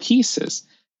and the pieces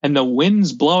and the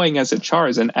wind's blowing as it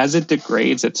chars, and as it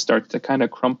degrades, it starts to kind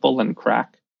of crumple and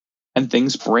crack. and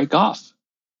things break off.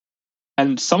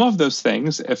 And some of those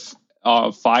things, if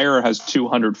fire has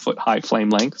 200-foot high flame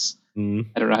lengths, I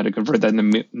don't know how to convert that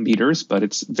into meters, but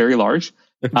it's very large.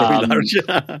 Very large.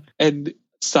 And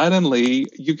suddenly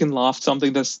you can loft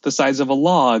something that's the size of a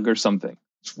log or something.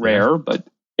 It's rare, but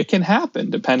it can happen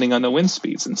depending on the wind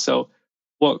speeds. And so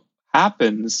what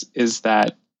happens is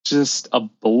that just a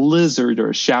blizzard or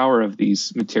a shower of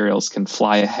these materials can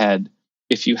fly ahead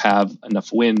if you have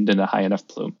enough wind and a high enough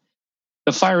plume.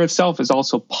 The fire itself is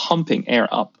also pumping air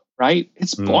up, right?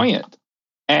 It's buoyant,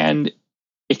 and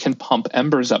it can pump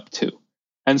embers up too.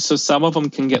 And so some of them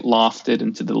can get lofted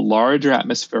into the larger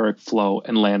atmospheric flow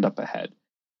and land up ahead.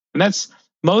 And that's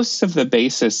most of the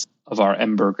basis of our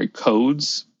ember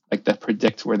codes, like that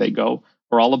predict where they go,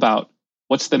 are all about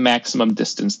what's the maximum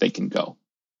distance they can go.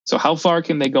 So how far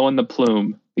can they go in the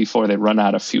plume before they run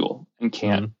out of fuel and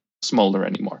can't smolder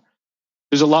anymore?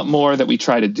 There's a lot more that we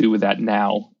try to do with that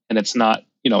now. And it's not,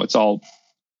 it's all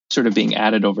sort of being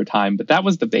added over time. But that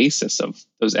was the basis of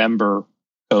those ember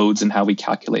codes and how we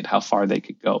calculate how far they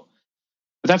could go.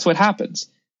 But that's what happens.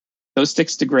 Those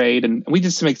sticks degrade. And we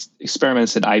did some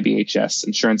experiments at IBHS,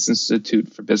 Insurance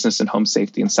Institute for Business and Home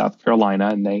Safety in South Carolina.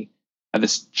 And they have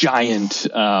this giant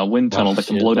wind tunnel that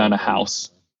can blow down a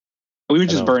house. We were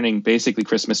just burning basically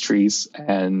Christmas trees,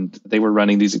 and they were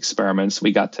running these experiments.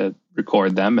 We got to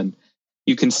record them, and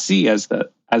you can see as the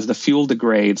fuel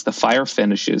degrades, the fire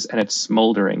finishes, and it's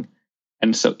smoldering.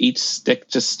 And so each stick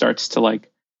just starts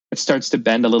to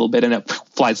bend a little bit, and it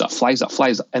flies up.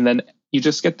 And then you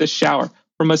just get this shower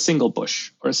from a single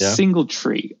bush or a single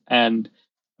tree. And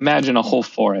imagine a whole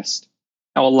forest.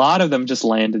 Now, a lot of them just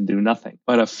land and do nothing,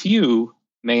 but a few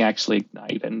may actually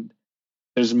ignite. And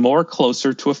there's more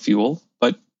closer to a fuel,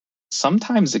 but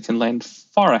sometimes it can land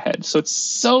far ahead. So it's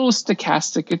so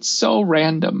stochastic, it's so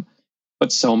random,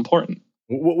 but so important.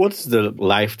 What's the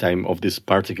lifetime of this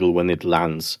particle when it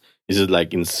lands? Is it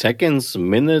like in seconds,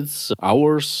 minutes,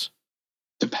 hours?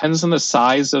 Depends on the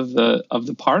size of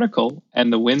the particle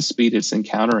and the wind speed it's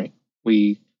encountering.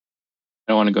 I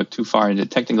don't want to go too far into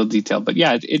technical detail, but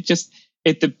yeah,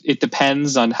 it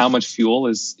depends on how much fuel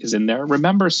is in there.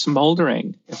 Remember,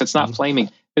 smoldering, if it's not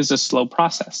flaming, is a slow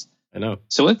process. I know.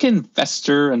 So it can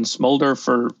fester and smolder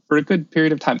for a good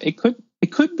period of time. It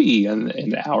could be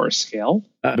an hour scale.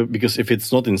 Because if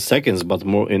it's not in seconds, but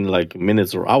more in like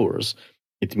minutes or hours,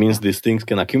 it means these things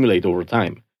can accumulate over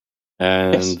time.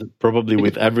 And probably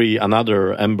with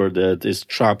another ember that is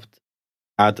trapped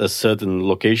at a certain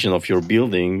location of your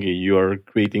building, you are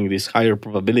creating this higher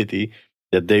probability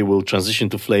that they will transition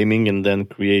to flaming and then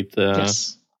create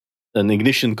an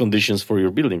ignition conditions for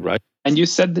your building, right? And you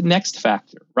said the next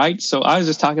factor, right? So I was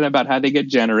just talking about how they get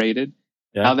generated,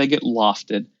 how they get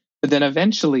lofted, but then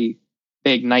eventually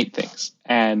they ignite things.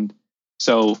 And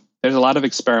so there's a lot of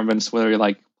experiments where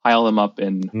you pile them up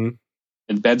in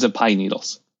beds of pine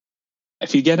needles.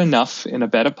 If you get enough in a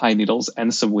bed of pine needles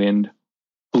and some wind,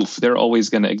 poof, they're always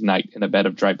going to ignite in a bed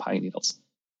of dry pine needles.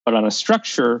 But on a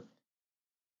structure,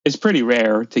 it's pretty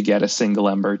rare to get a single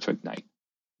ember to ignite.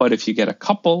 But if you get a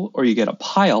couple or you get a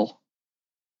pile,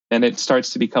 then it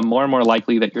starts to become more and more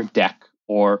likely that your deck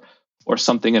or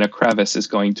something in a crevice is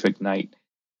going to ignite.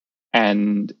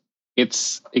 And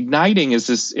it's igniting is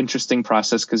this interesting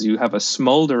process because you have a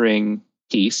smoldering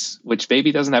piece, which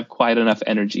maybe doesn't have quite enough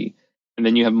energy. And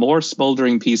then you have more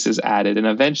smoldering pieces added. And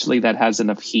eventually that has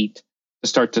enough heat to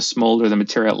start to smolder the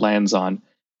material it lands on.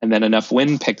 And then enough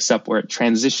wind picks up where it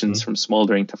transitions from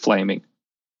smoldering to flaming,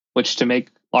 which to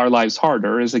make our lives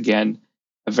harder is, again,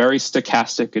 a very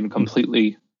stochastic and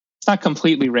it's not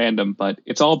completely random, but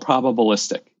it's all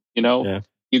probabilistic.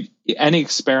 Any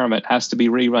experiment has to be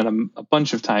rerun a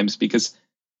bunch of times because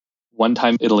one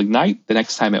time it'll ignite, the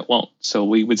next time it won't. So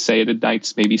we would say it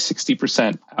ignites maybe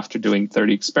 60% after doing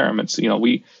 30 experiments.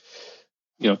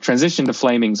 Transition to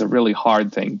flaming is a really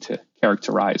hard thing to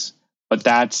characterize. But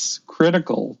that's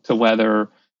critical to whether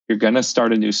you're going to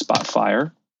start a new spot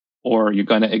fire or you're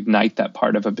going to ignite that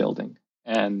part of a building.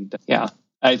 And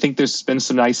I think there's been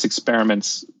some nice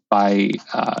experiments by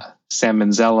Sam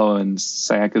Manzello and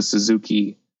Sayaka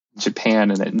Suzuki in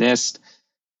Japan and at NIST.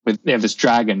 They have this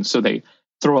dragon, so they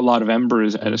throw a lot of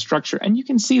embers at a structure, and you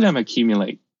can see them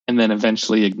accumulate and then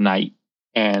eventually ignite.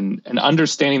 And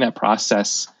understanding that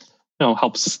process,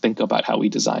 helps us think about how we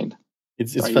designed.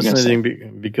 It's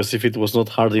fascinating because if it was not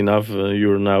hard enough,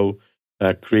 you're now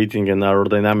creating an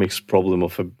aerodynamics problem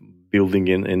of a building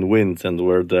in wind and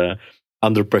where the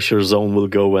under pressure zone will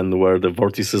go and where the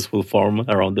vortices will form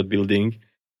around the building.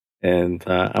 And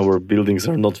our buildings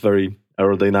are not very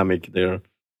aerodynamic. They're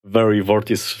very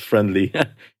vortice friendly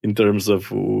in terms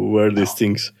of where these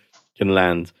things can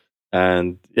land.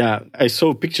 And yeah, I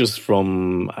saw pictures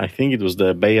from, I think it was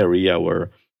the Bay Area,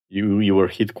 where you were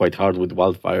hit quite hard with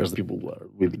wildfires. People were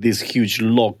with these huge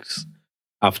logs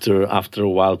after a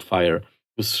wildfire. It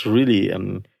was really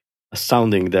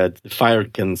astounding that the fire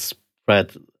can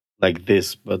spread like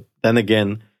this. But then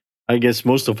again, I guess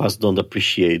most of us don't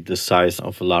appreciate the size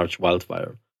of a large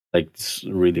wildfire, like this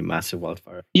really massive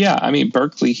wildfire. Yeah, I mean,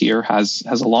 Berkeley here has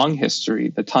a long history.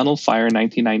 The Tunnel Fire in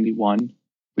 1991,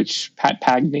 which Pat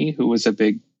Pagney, who was a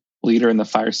big leader in the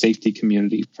fire safety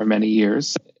community for many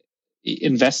years,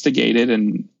 investigated,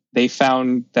 and they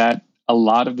found that a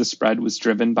lot of the spread was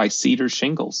driven by cedar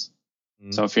shingles.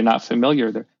 So if you're not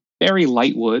familiar, they're very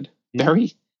light wood,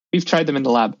 we've tried them in the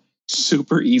lab,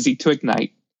 super easy to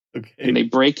ignite. Okay. And they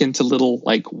break into little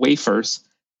like wafers,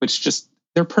 which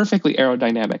they're perfectly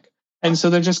aerodynamic. And so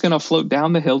they're just going to float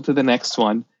down the hill to the next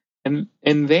one. And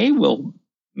they won't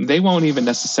even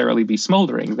necessarily be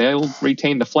smoldering. They'll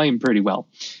retain the flame pretty well.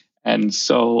 And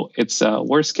so it's a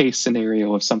worst case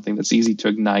scenario of something that's easy to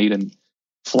ignite and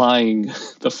flying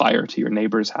the fire to your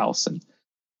neighbor's house. And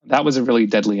that was a really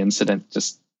deadly incident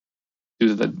just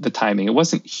due to the timing. It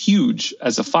wasn't huge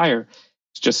as a fire.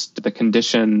 It's just the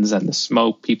conditions and the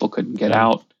smoke. People couldn't get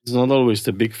out. It's not always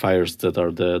the big fires that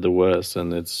are the worst.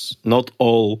 And it's not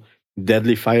all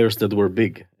deadly fires that were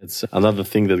big. It's another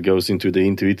thing that goes into the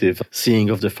intuitive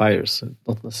seeing of the fires.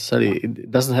 Not necessarily,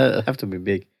 it doesn't have to be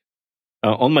big.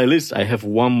 On my list, I have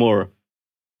one more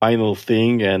final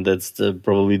thing, and that's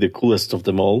probably the coolest of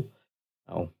them all,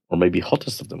 or maybe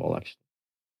hottest of them all, actually.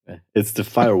 It's the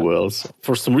fire wheels.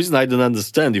 For some reason, I don't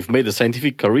understand. You've made a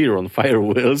scientific career on fire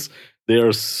wheels. They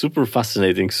are super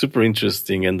fascinating, super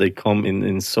interesting, and they come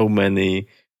in so many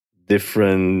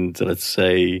different, let's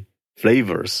say,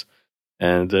 flavors.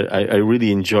 And I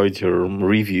really enjoyed your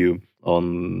review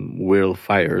on wheel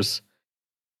fires.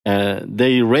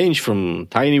 They range from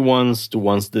tiny ones to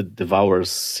ones that devour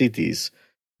cities.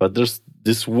 But there's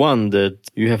this one that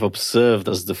you have observed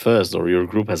as the first, or your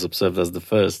group has observed as the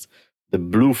first, the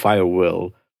blue fire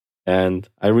wheel. And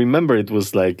I remember it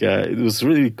was like, it was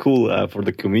really cool for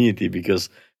the community, because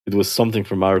it was something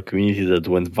from our community that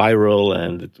went viral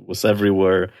and it was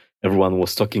everywhere. Everyone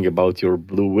was talking about your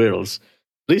blue wheels.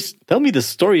 Please tell me the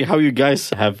story, how you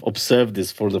guys have observed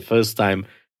this for the first time,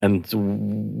 and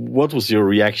what was your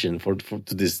reaction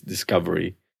to this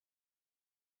discovery?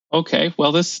 Okay,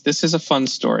 well, this is a fun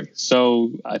story.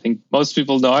 So I think most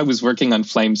people know I was working on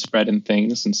flame spread and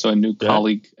things. And so a new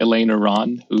colleague, Elena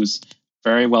Ron, who's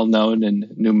very well known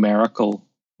in numerical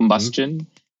combustion,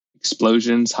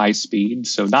 explosions, high speed,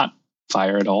 so not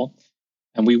fire at all.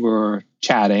 And we were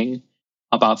chatting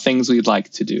about things we'd like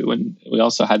to do. And we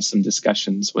also had some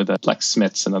discussions with Lex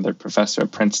Smits, another professor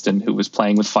at Princeton, who was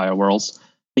playing with fire whirls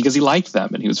because he liked them.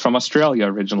 And he was from Australia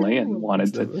originally and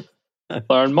wanted to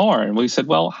learn more. And we said,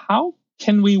 well, how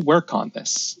can we work on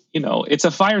this? You know, it's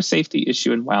a fire safety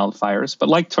issue in wildfires, but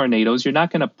like tornadoes, you're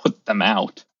not going to put them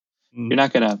out. You're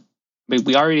not going to,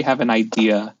 we already have an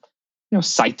idea. You know,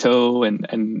 Saito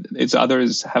and its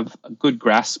others have a good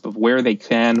grasp of where they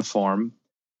can form.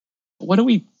 What do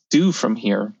we do from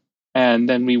here? And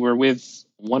then we were with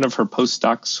one of her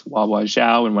postdocs, Wawa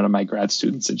Zhao, and one of my grad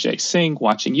students at Jay Singh,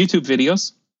 watching YouTube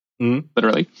videos,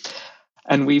 literally.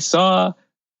 And we saw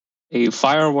a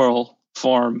fire whirl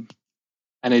form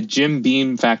and a Jim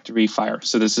Beam factory fire.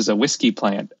 So this is a whiskey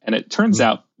plant. And it turns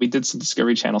out, we did some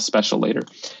Discovery Channel special later.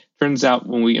 Turns out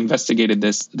when we investigated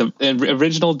this, the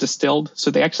original distilled,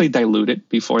 so they actually dilute it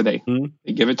before they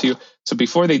give it to you. So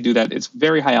before they do that, it's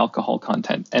very high alcohol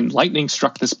content. And lightning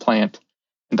struck this plant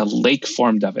and a lake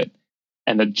formed of it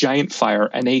and a giant fire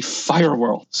and a fire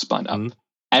whirl spun up.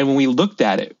 And when we looked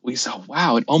at it, we saw,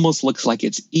 wow, it almost looks like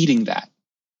it's eating that.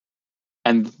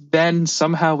 And then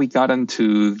somehow we got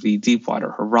into the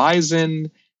Deepwater Horizon,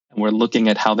 and we're looking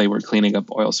at how they were cleaning up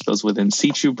oil spills within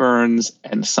situ burns,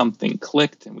 and something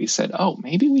clicked, and we said, oh,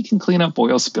 maybe we can clean up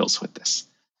oil spills with this.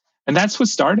 And that's what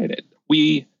started it.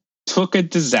 We took a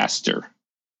disaster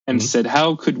and said,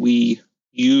 how could we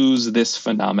use this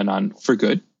phenomenon for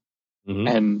good?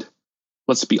 And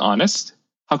let's be honest,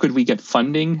 how could we get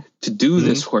funding to do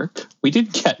this work? We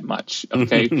didn't get much,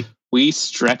 okay? We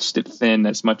stretched it thin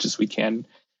as much as we can.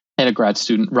 And a grad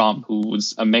student, Ram, who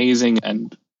was amazing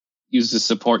and used his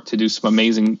support to do some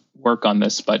amazing work on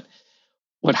this. But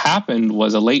what happened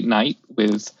was a late night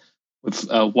with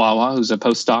Wawa, who's a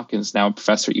postdoc and is now a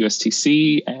professor at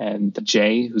USTC, and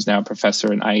Jay, who's now a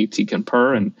professor in IIT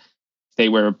Kanpur, and they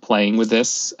were playing with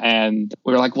this. And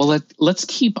we were like, well, let's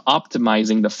keep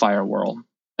optimizing the fire whirl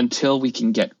until we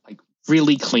can get like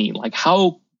really clean. Like,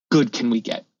 how good can we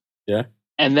get? Yeah.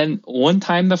 And then one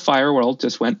time the fire whirl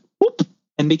just went whoop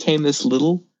and became this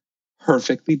little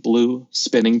perfectly blue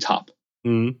spinning top.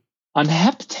 Mm. On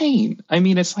heptane, I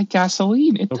mean, it's like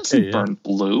gasoline. It doesn't burn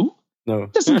blue. No.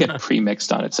 It doesn't get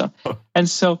premixed on its own. And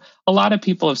so a lot of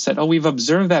people have said, oh, we've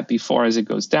observed that before as it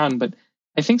goes down. But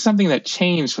I think something that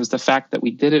changed was the fact that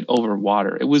we did it over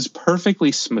water. It was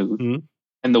perfectly smooth. Mm.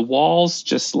 And the walls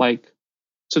just like,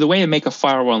 so the way you make a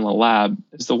firewall in the lab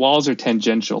is the walls are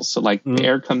tangential. So like the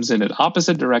air comes in at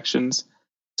opposite directions.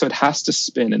 So it has to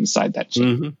spin inside that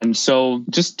chamber. Mm-hmm. And so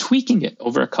just tweaking it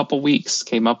over a couple weeks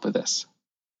came up with this.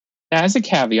 Now, as a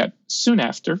caveat, soon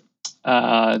after,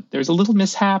 there's a little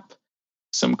mishap.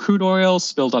 Some crude oil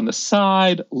spilled on the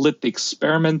side, lit the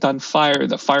experiment on fire.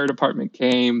 The fire department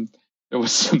came. There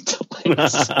was some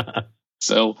delays.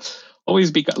 So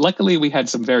always be. Luckily, we had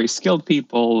some very skilled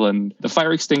people, and the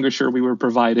fire extinguisher we were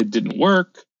provided didn't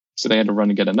work. So they had to run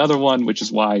and get another one, which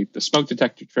is why the smoke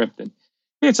detector tripped. And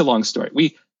it's a long story.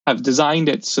 We have designed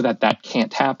it so that that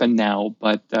can't happen now,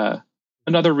 but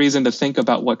another reason to think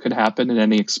about what could happen in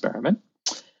any experiment.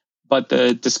 But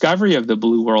the discovery of the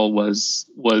blue whirl was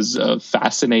a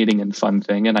fascinating and fun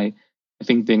thing. And I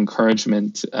think the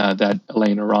encouragement that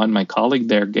Elaine Aron, my colleague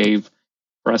there, gave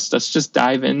for us, let's just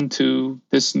dive into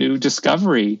this new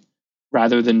discovery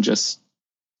rather than just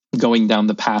going down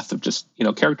the path of just,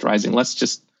 characterizing.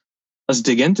 Let's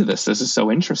dig into this. This is so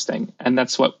interesting. And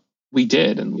that's what we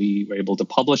did. And we were able to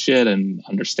publish it and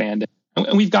understand it.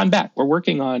 And we've gone back. We're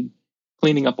working on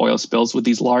cleaning up oil spills with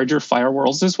these larger fire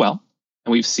whirls as well.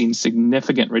 And we've seen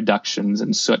significant reductions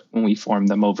in soot when we formed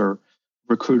them over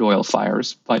crude oil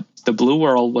fires. But the blue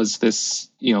whirl was this,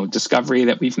 discovery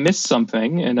that we've missed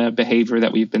something in a behavior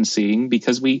that we've been seeing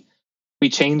because we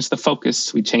changed the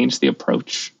focus, we changed the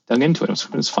approach, dug into it.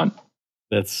 It was fun.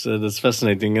 That's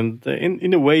fascinating. And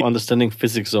in a way, understanding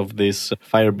physics of this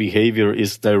fire behavior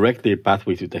is directly a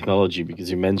pathway to technology, because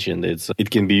you mentioned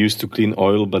it can be used to clean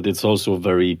oil, but it's also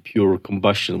very pure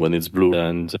combustion when it's blue.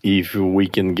 And if we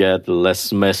can get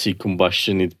less messy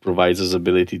combustion, it provides us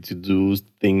ability to do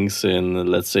things in,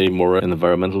 let's say, more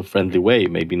environmental friendly way.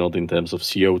 Maybe not in terms of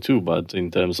CO2, but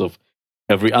in terms of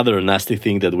every other nasty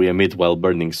thing that we emit while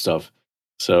burning stuff.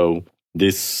 So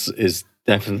this is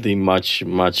definitely much,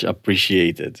 much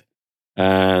appreciated.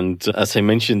 And as I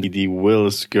mentioned, the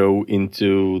whirls go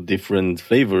into different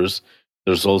flavors.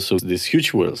 There's also these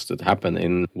huge whirls that happen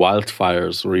in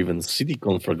wildfires or even city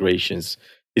conflagrations.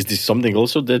 Is this something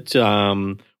also that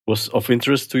was of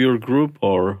interest to your group,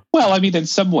 or? Well, I mean, in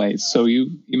some ways. So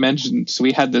you mentioned, so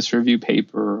we had this review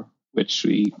paper, which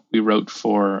we wrote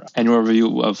for annual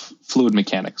review of fluid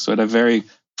mechanics. So it had a very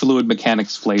fluid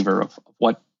mechanics flavor of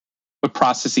what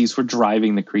processes were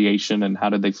driving the creation and how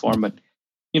did they form. But,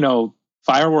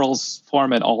 fire whirls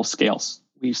form at all scales.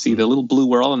 We see the little blue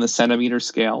whirl on the centimeter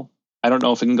scale. I don't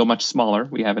know if it can go much smaller.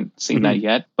 We haven't seen that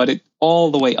yet, but it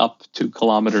all the way up to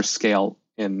kilometer scale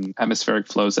in atmospheric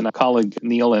flows. And a colleague,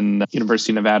 Neil, in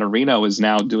University of Nevada, Reno, is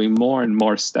now doing more and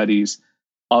more studies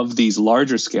of these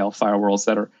larger scale fire whirls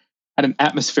that are at an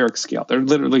atmospheric scale. They're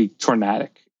literally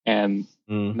tornadic, and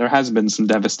there has been some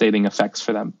devastating effects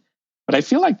for them. But I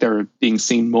feel like they're being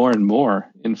seen more and more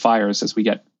in fires as we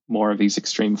get more of these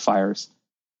extreme fires.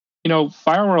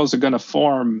 Fire whirls are going to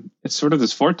form, it's sort of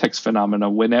this vortex phenomena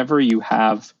whenever you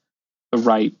have the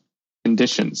right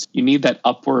conditions. You need that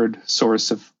upward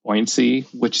source of buoyancy,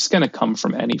 which is going to come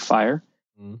from any fire.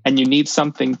 And you need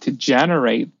something to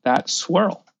generate that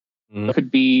swirl. It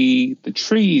could be the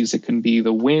trees, it can be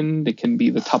the wind, it can be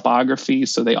the topography.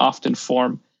 So they often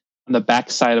form on the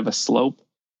backside of a slope,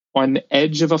 on the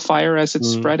edge of a fire as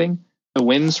it's spreading. The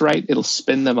wind's right, it'll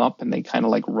spin them up and they kind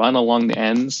of like run along the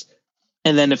ends.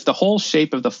 And then if the whole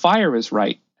shape of the fire is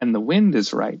right and the wind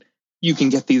is right, you can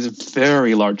get these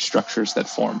very large structures that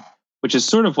form, which is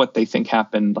sort of what they think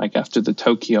happened like after the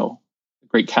Tokyo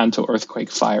Great Kanto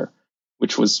earthquake fire,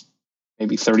 which was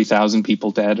maybe 30,000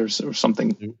 people dead or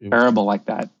something terrible like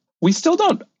that. We still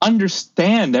don't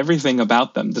understand everything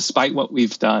about them, despite what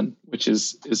we've done, which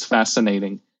is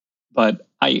fascinating. But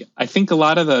I think a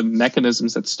lot of the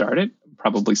mechanisms that started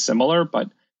probably similar, but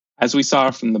as we saw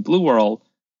from the blue whirl,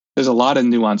 there's a lot of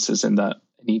nuances in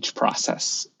each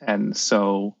process. And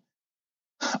so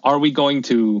are we going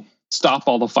to stop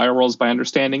all the fire whirls by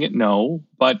understanding it? No,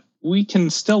 but we can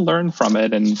still learn from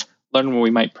it and learn where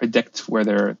we might predict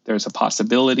where there's a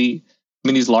possibility. I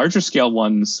mean, these larger scale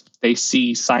ones, they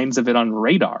see signs of it on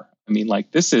radar. I mean,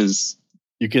 like this is...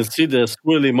 You can see the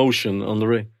swirly motion on the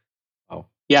radar.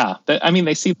 Yeah,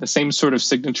 they see the same sort of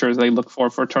signatures they look for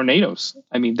tornadoes.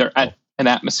 I mean, they're at an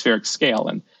atmospheric scale.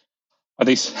 And are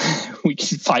they, we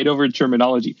can fight over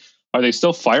terminology. Are they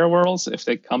still fire whirls if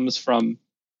it comes from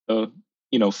the,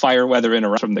 fire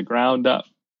weather from the ground up?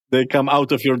 they come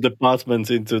out of your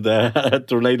department into the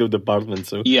tornado department,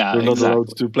 so yeah, you're not exactly.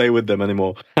 allowed to play with them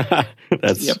anymore.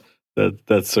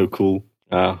 That's so cool.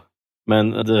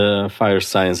 Man, the fire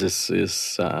science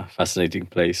is a fascinating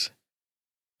place.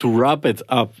 To wrap it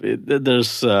up,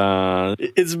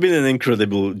 it's been an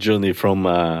incredible journey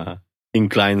from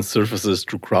inclined surfaces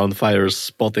to ground fire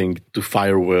spotting to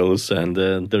firewalls,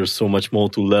 and there's so much more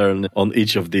to learn on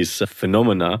each of these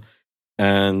phenomena.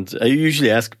 And I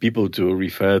usually ask people to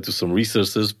refer to some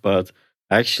resources, but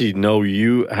I actually know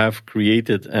you have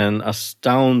created an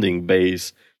astounding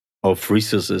base of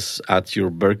resources at your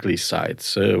Berkeley site.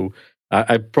 So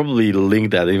I probably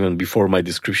link that even before my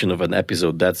description of an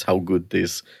episode. That's how good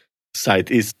this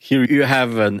site is. Here you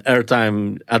have an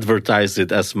airtime, advertise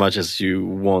it as much as you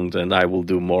want, and I will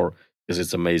do more because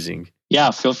it's amazing. Yeah,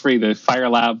 feel free. The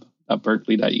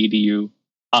firelab.berkeley.edu.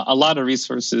 A lot of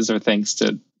resources are thanks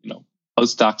to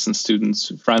postdocs and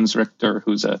students. Franz Richter,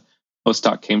 who's a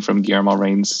postdoc, came from Guillermo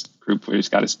Rain's group where he's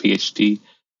got his PhD,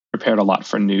 prepared a lot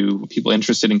for new people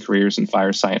interested in careers in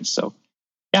fire science. So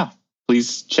yeah,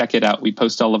 please check it out. We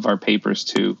post all of our papers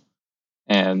too.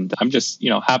 And I'm just,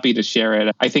 happy to share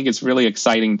it. I think it's really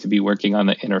exciting to be working on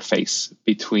the interface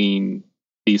between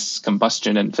these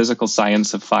combustion and physical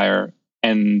science of fire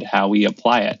and how we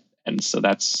apply it. And so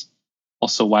that's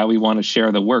also why we want to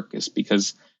share the work, is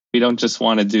because we don't just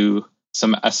want to do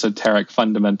some esoteric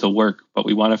fundamental work, but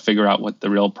we want to figure out what the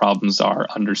real problems are,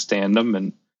 understand them,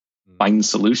 and find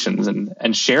solutions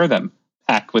and share them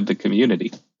back with the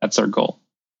community. That's our goal.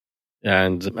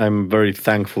 And I'm very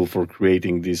thankful for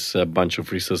creating this bunch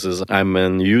of resources. I'm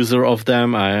an user of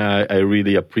them. I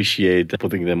really appreciate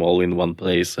putting them all in one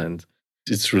place, and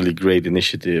it's really great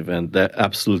initiative, and they're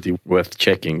absolutely worth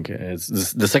checking.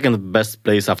 It's the second best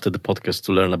place after the podcast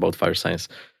to learn about fire science.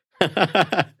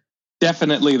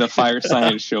 Definitely the Fire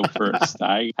Science Show first.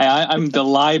 I'm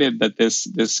delighted that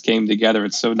this came together.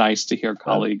 It's so nice to hear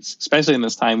colleagues, especially in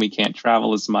this time we can't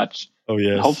travel as much. Oh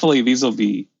yes. Hopefully these will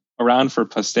be around for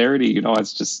posterity.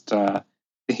 It's just to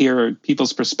hear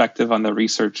people's perspective on the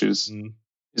research is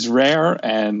rare,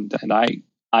 and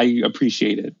I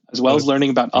appreciate it, as well as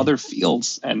learning about other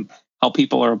fields and how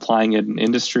people are applying it in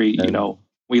industry.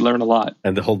 We learn a lot,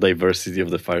 and the whole diversity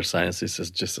of the fire sciences is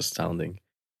just astounding.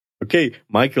 Okay,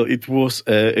 Michael, it was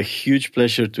a huge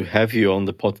pleasure to have you on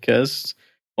the podcast.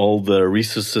 All the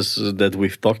resources that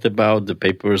we've talked about, the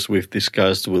papers we've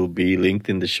discussed, will be linked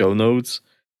in the show notes.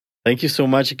 Thank you so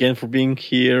much again for being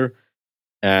here.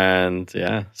 And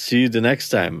see you the next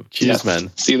time. Cheers, man.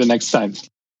 See you the next time.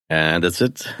 And that's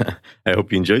it. I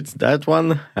hope you enjoyed that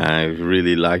one. I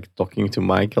really liked talking to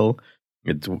Michael.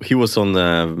 He was on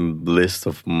the list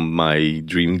of my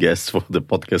dream guests for the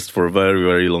podcast for a very,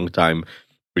 very long time.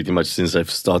 Pretty much since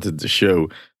I've started the show,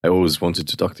 I always wanted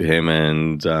to talk to him,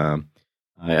 and I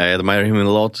admire him a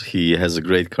lot. He has a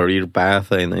great career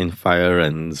path in fire,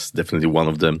 and is definitely one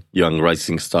of the young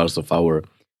rising stars of our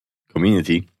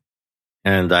community.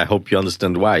 And I hope you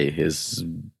understand why. His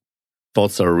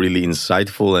thoughts are really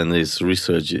insightful, and his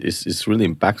research is really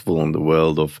impactful on the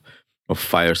world of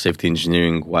fire safety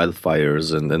engineering,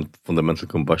 wildfires, and fundamental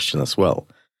combustion as well.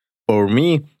 For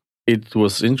me, it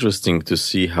was interesting to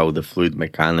see how the fluid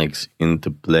mechanics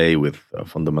interplay with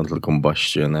fundamental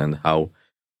combustion, and how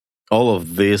all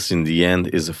of this in the end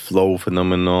is a flow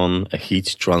phenomenon, a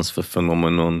heat transfer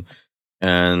phenomenon,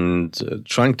 and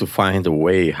trying to find a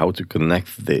way how to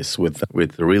connect this with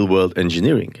real world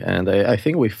engineering. And I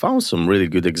think we found some really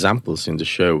good examples in the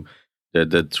show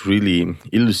that really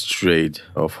illustrate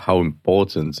of how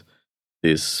important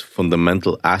these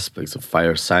fundamental aspects of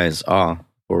fire science are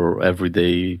for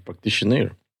everyday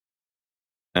practitioner.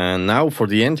 And now for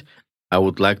the end, I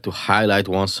would like to highlight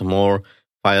once more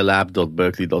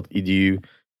firelab.berkeley.edu.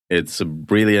 It's a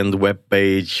brilliant web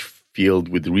page filled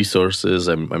with resources.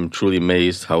 I'm truly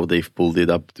amazed how they've pulled it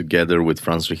up together with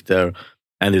Franz Richter,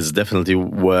 and it's definitely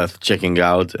worth checking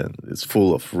out, and it's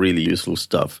full of really useful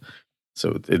stuff.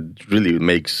 So it really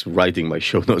makes writing my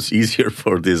show notes easier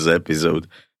for this episode,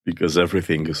 because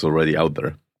everything is already out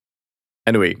there.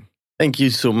 Anyway, thank you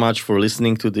so much for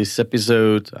listening to this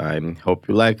episode. I hope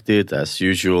you liked it. As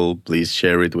usual, please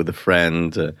share it with a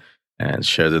friend and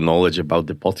share the knowledge about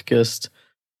the podcast.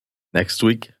 Next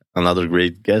week, another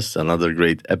great guest, another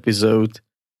great episode.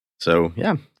 So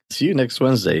see you next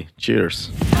Wednesday. Cheers.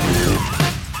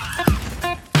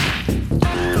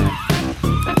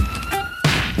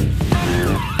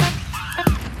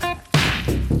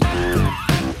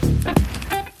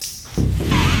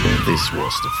 This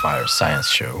was the Fire Science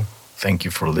Show. Thank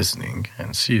you for listening,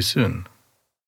 and see you soon.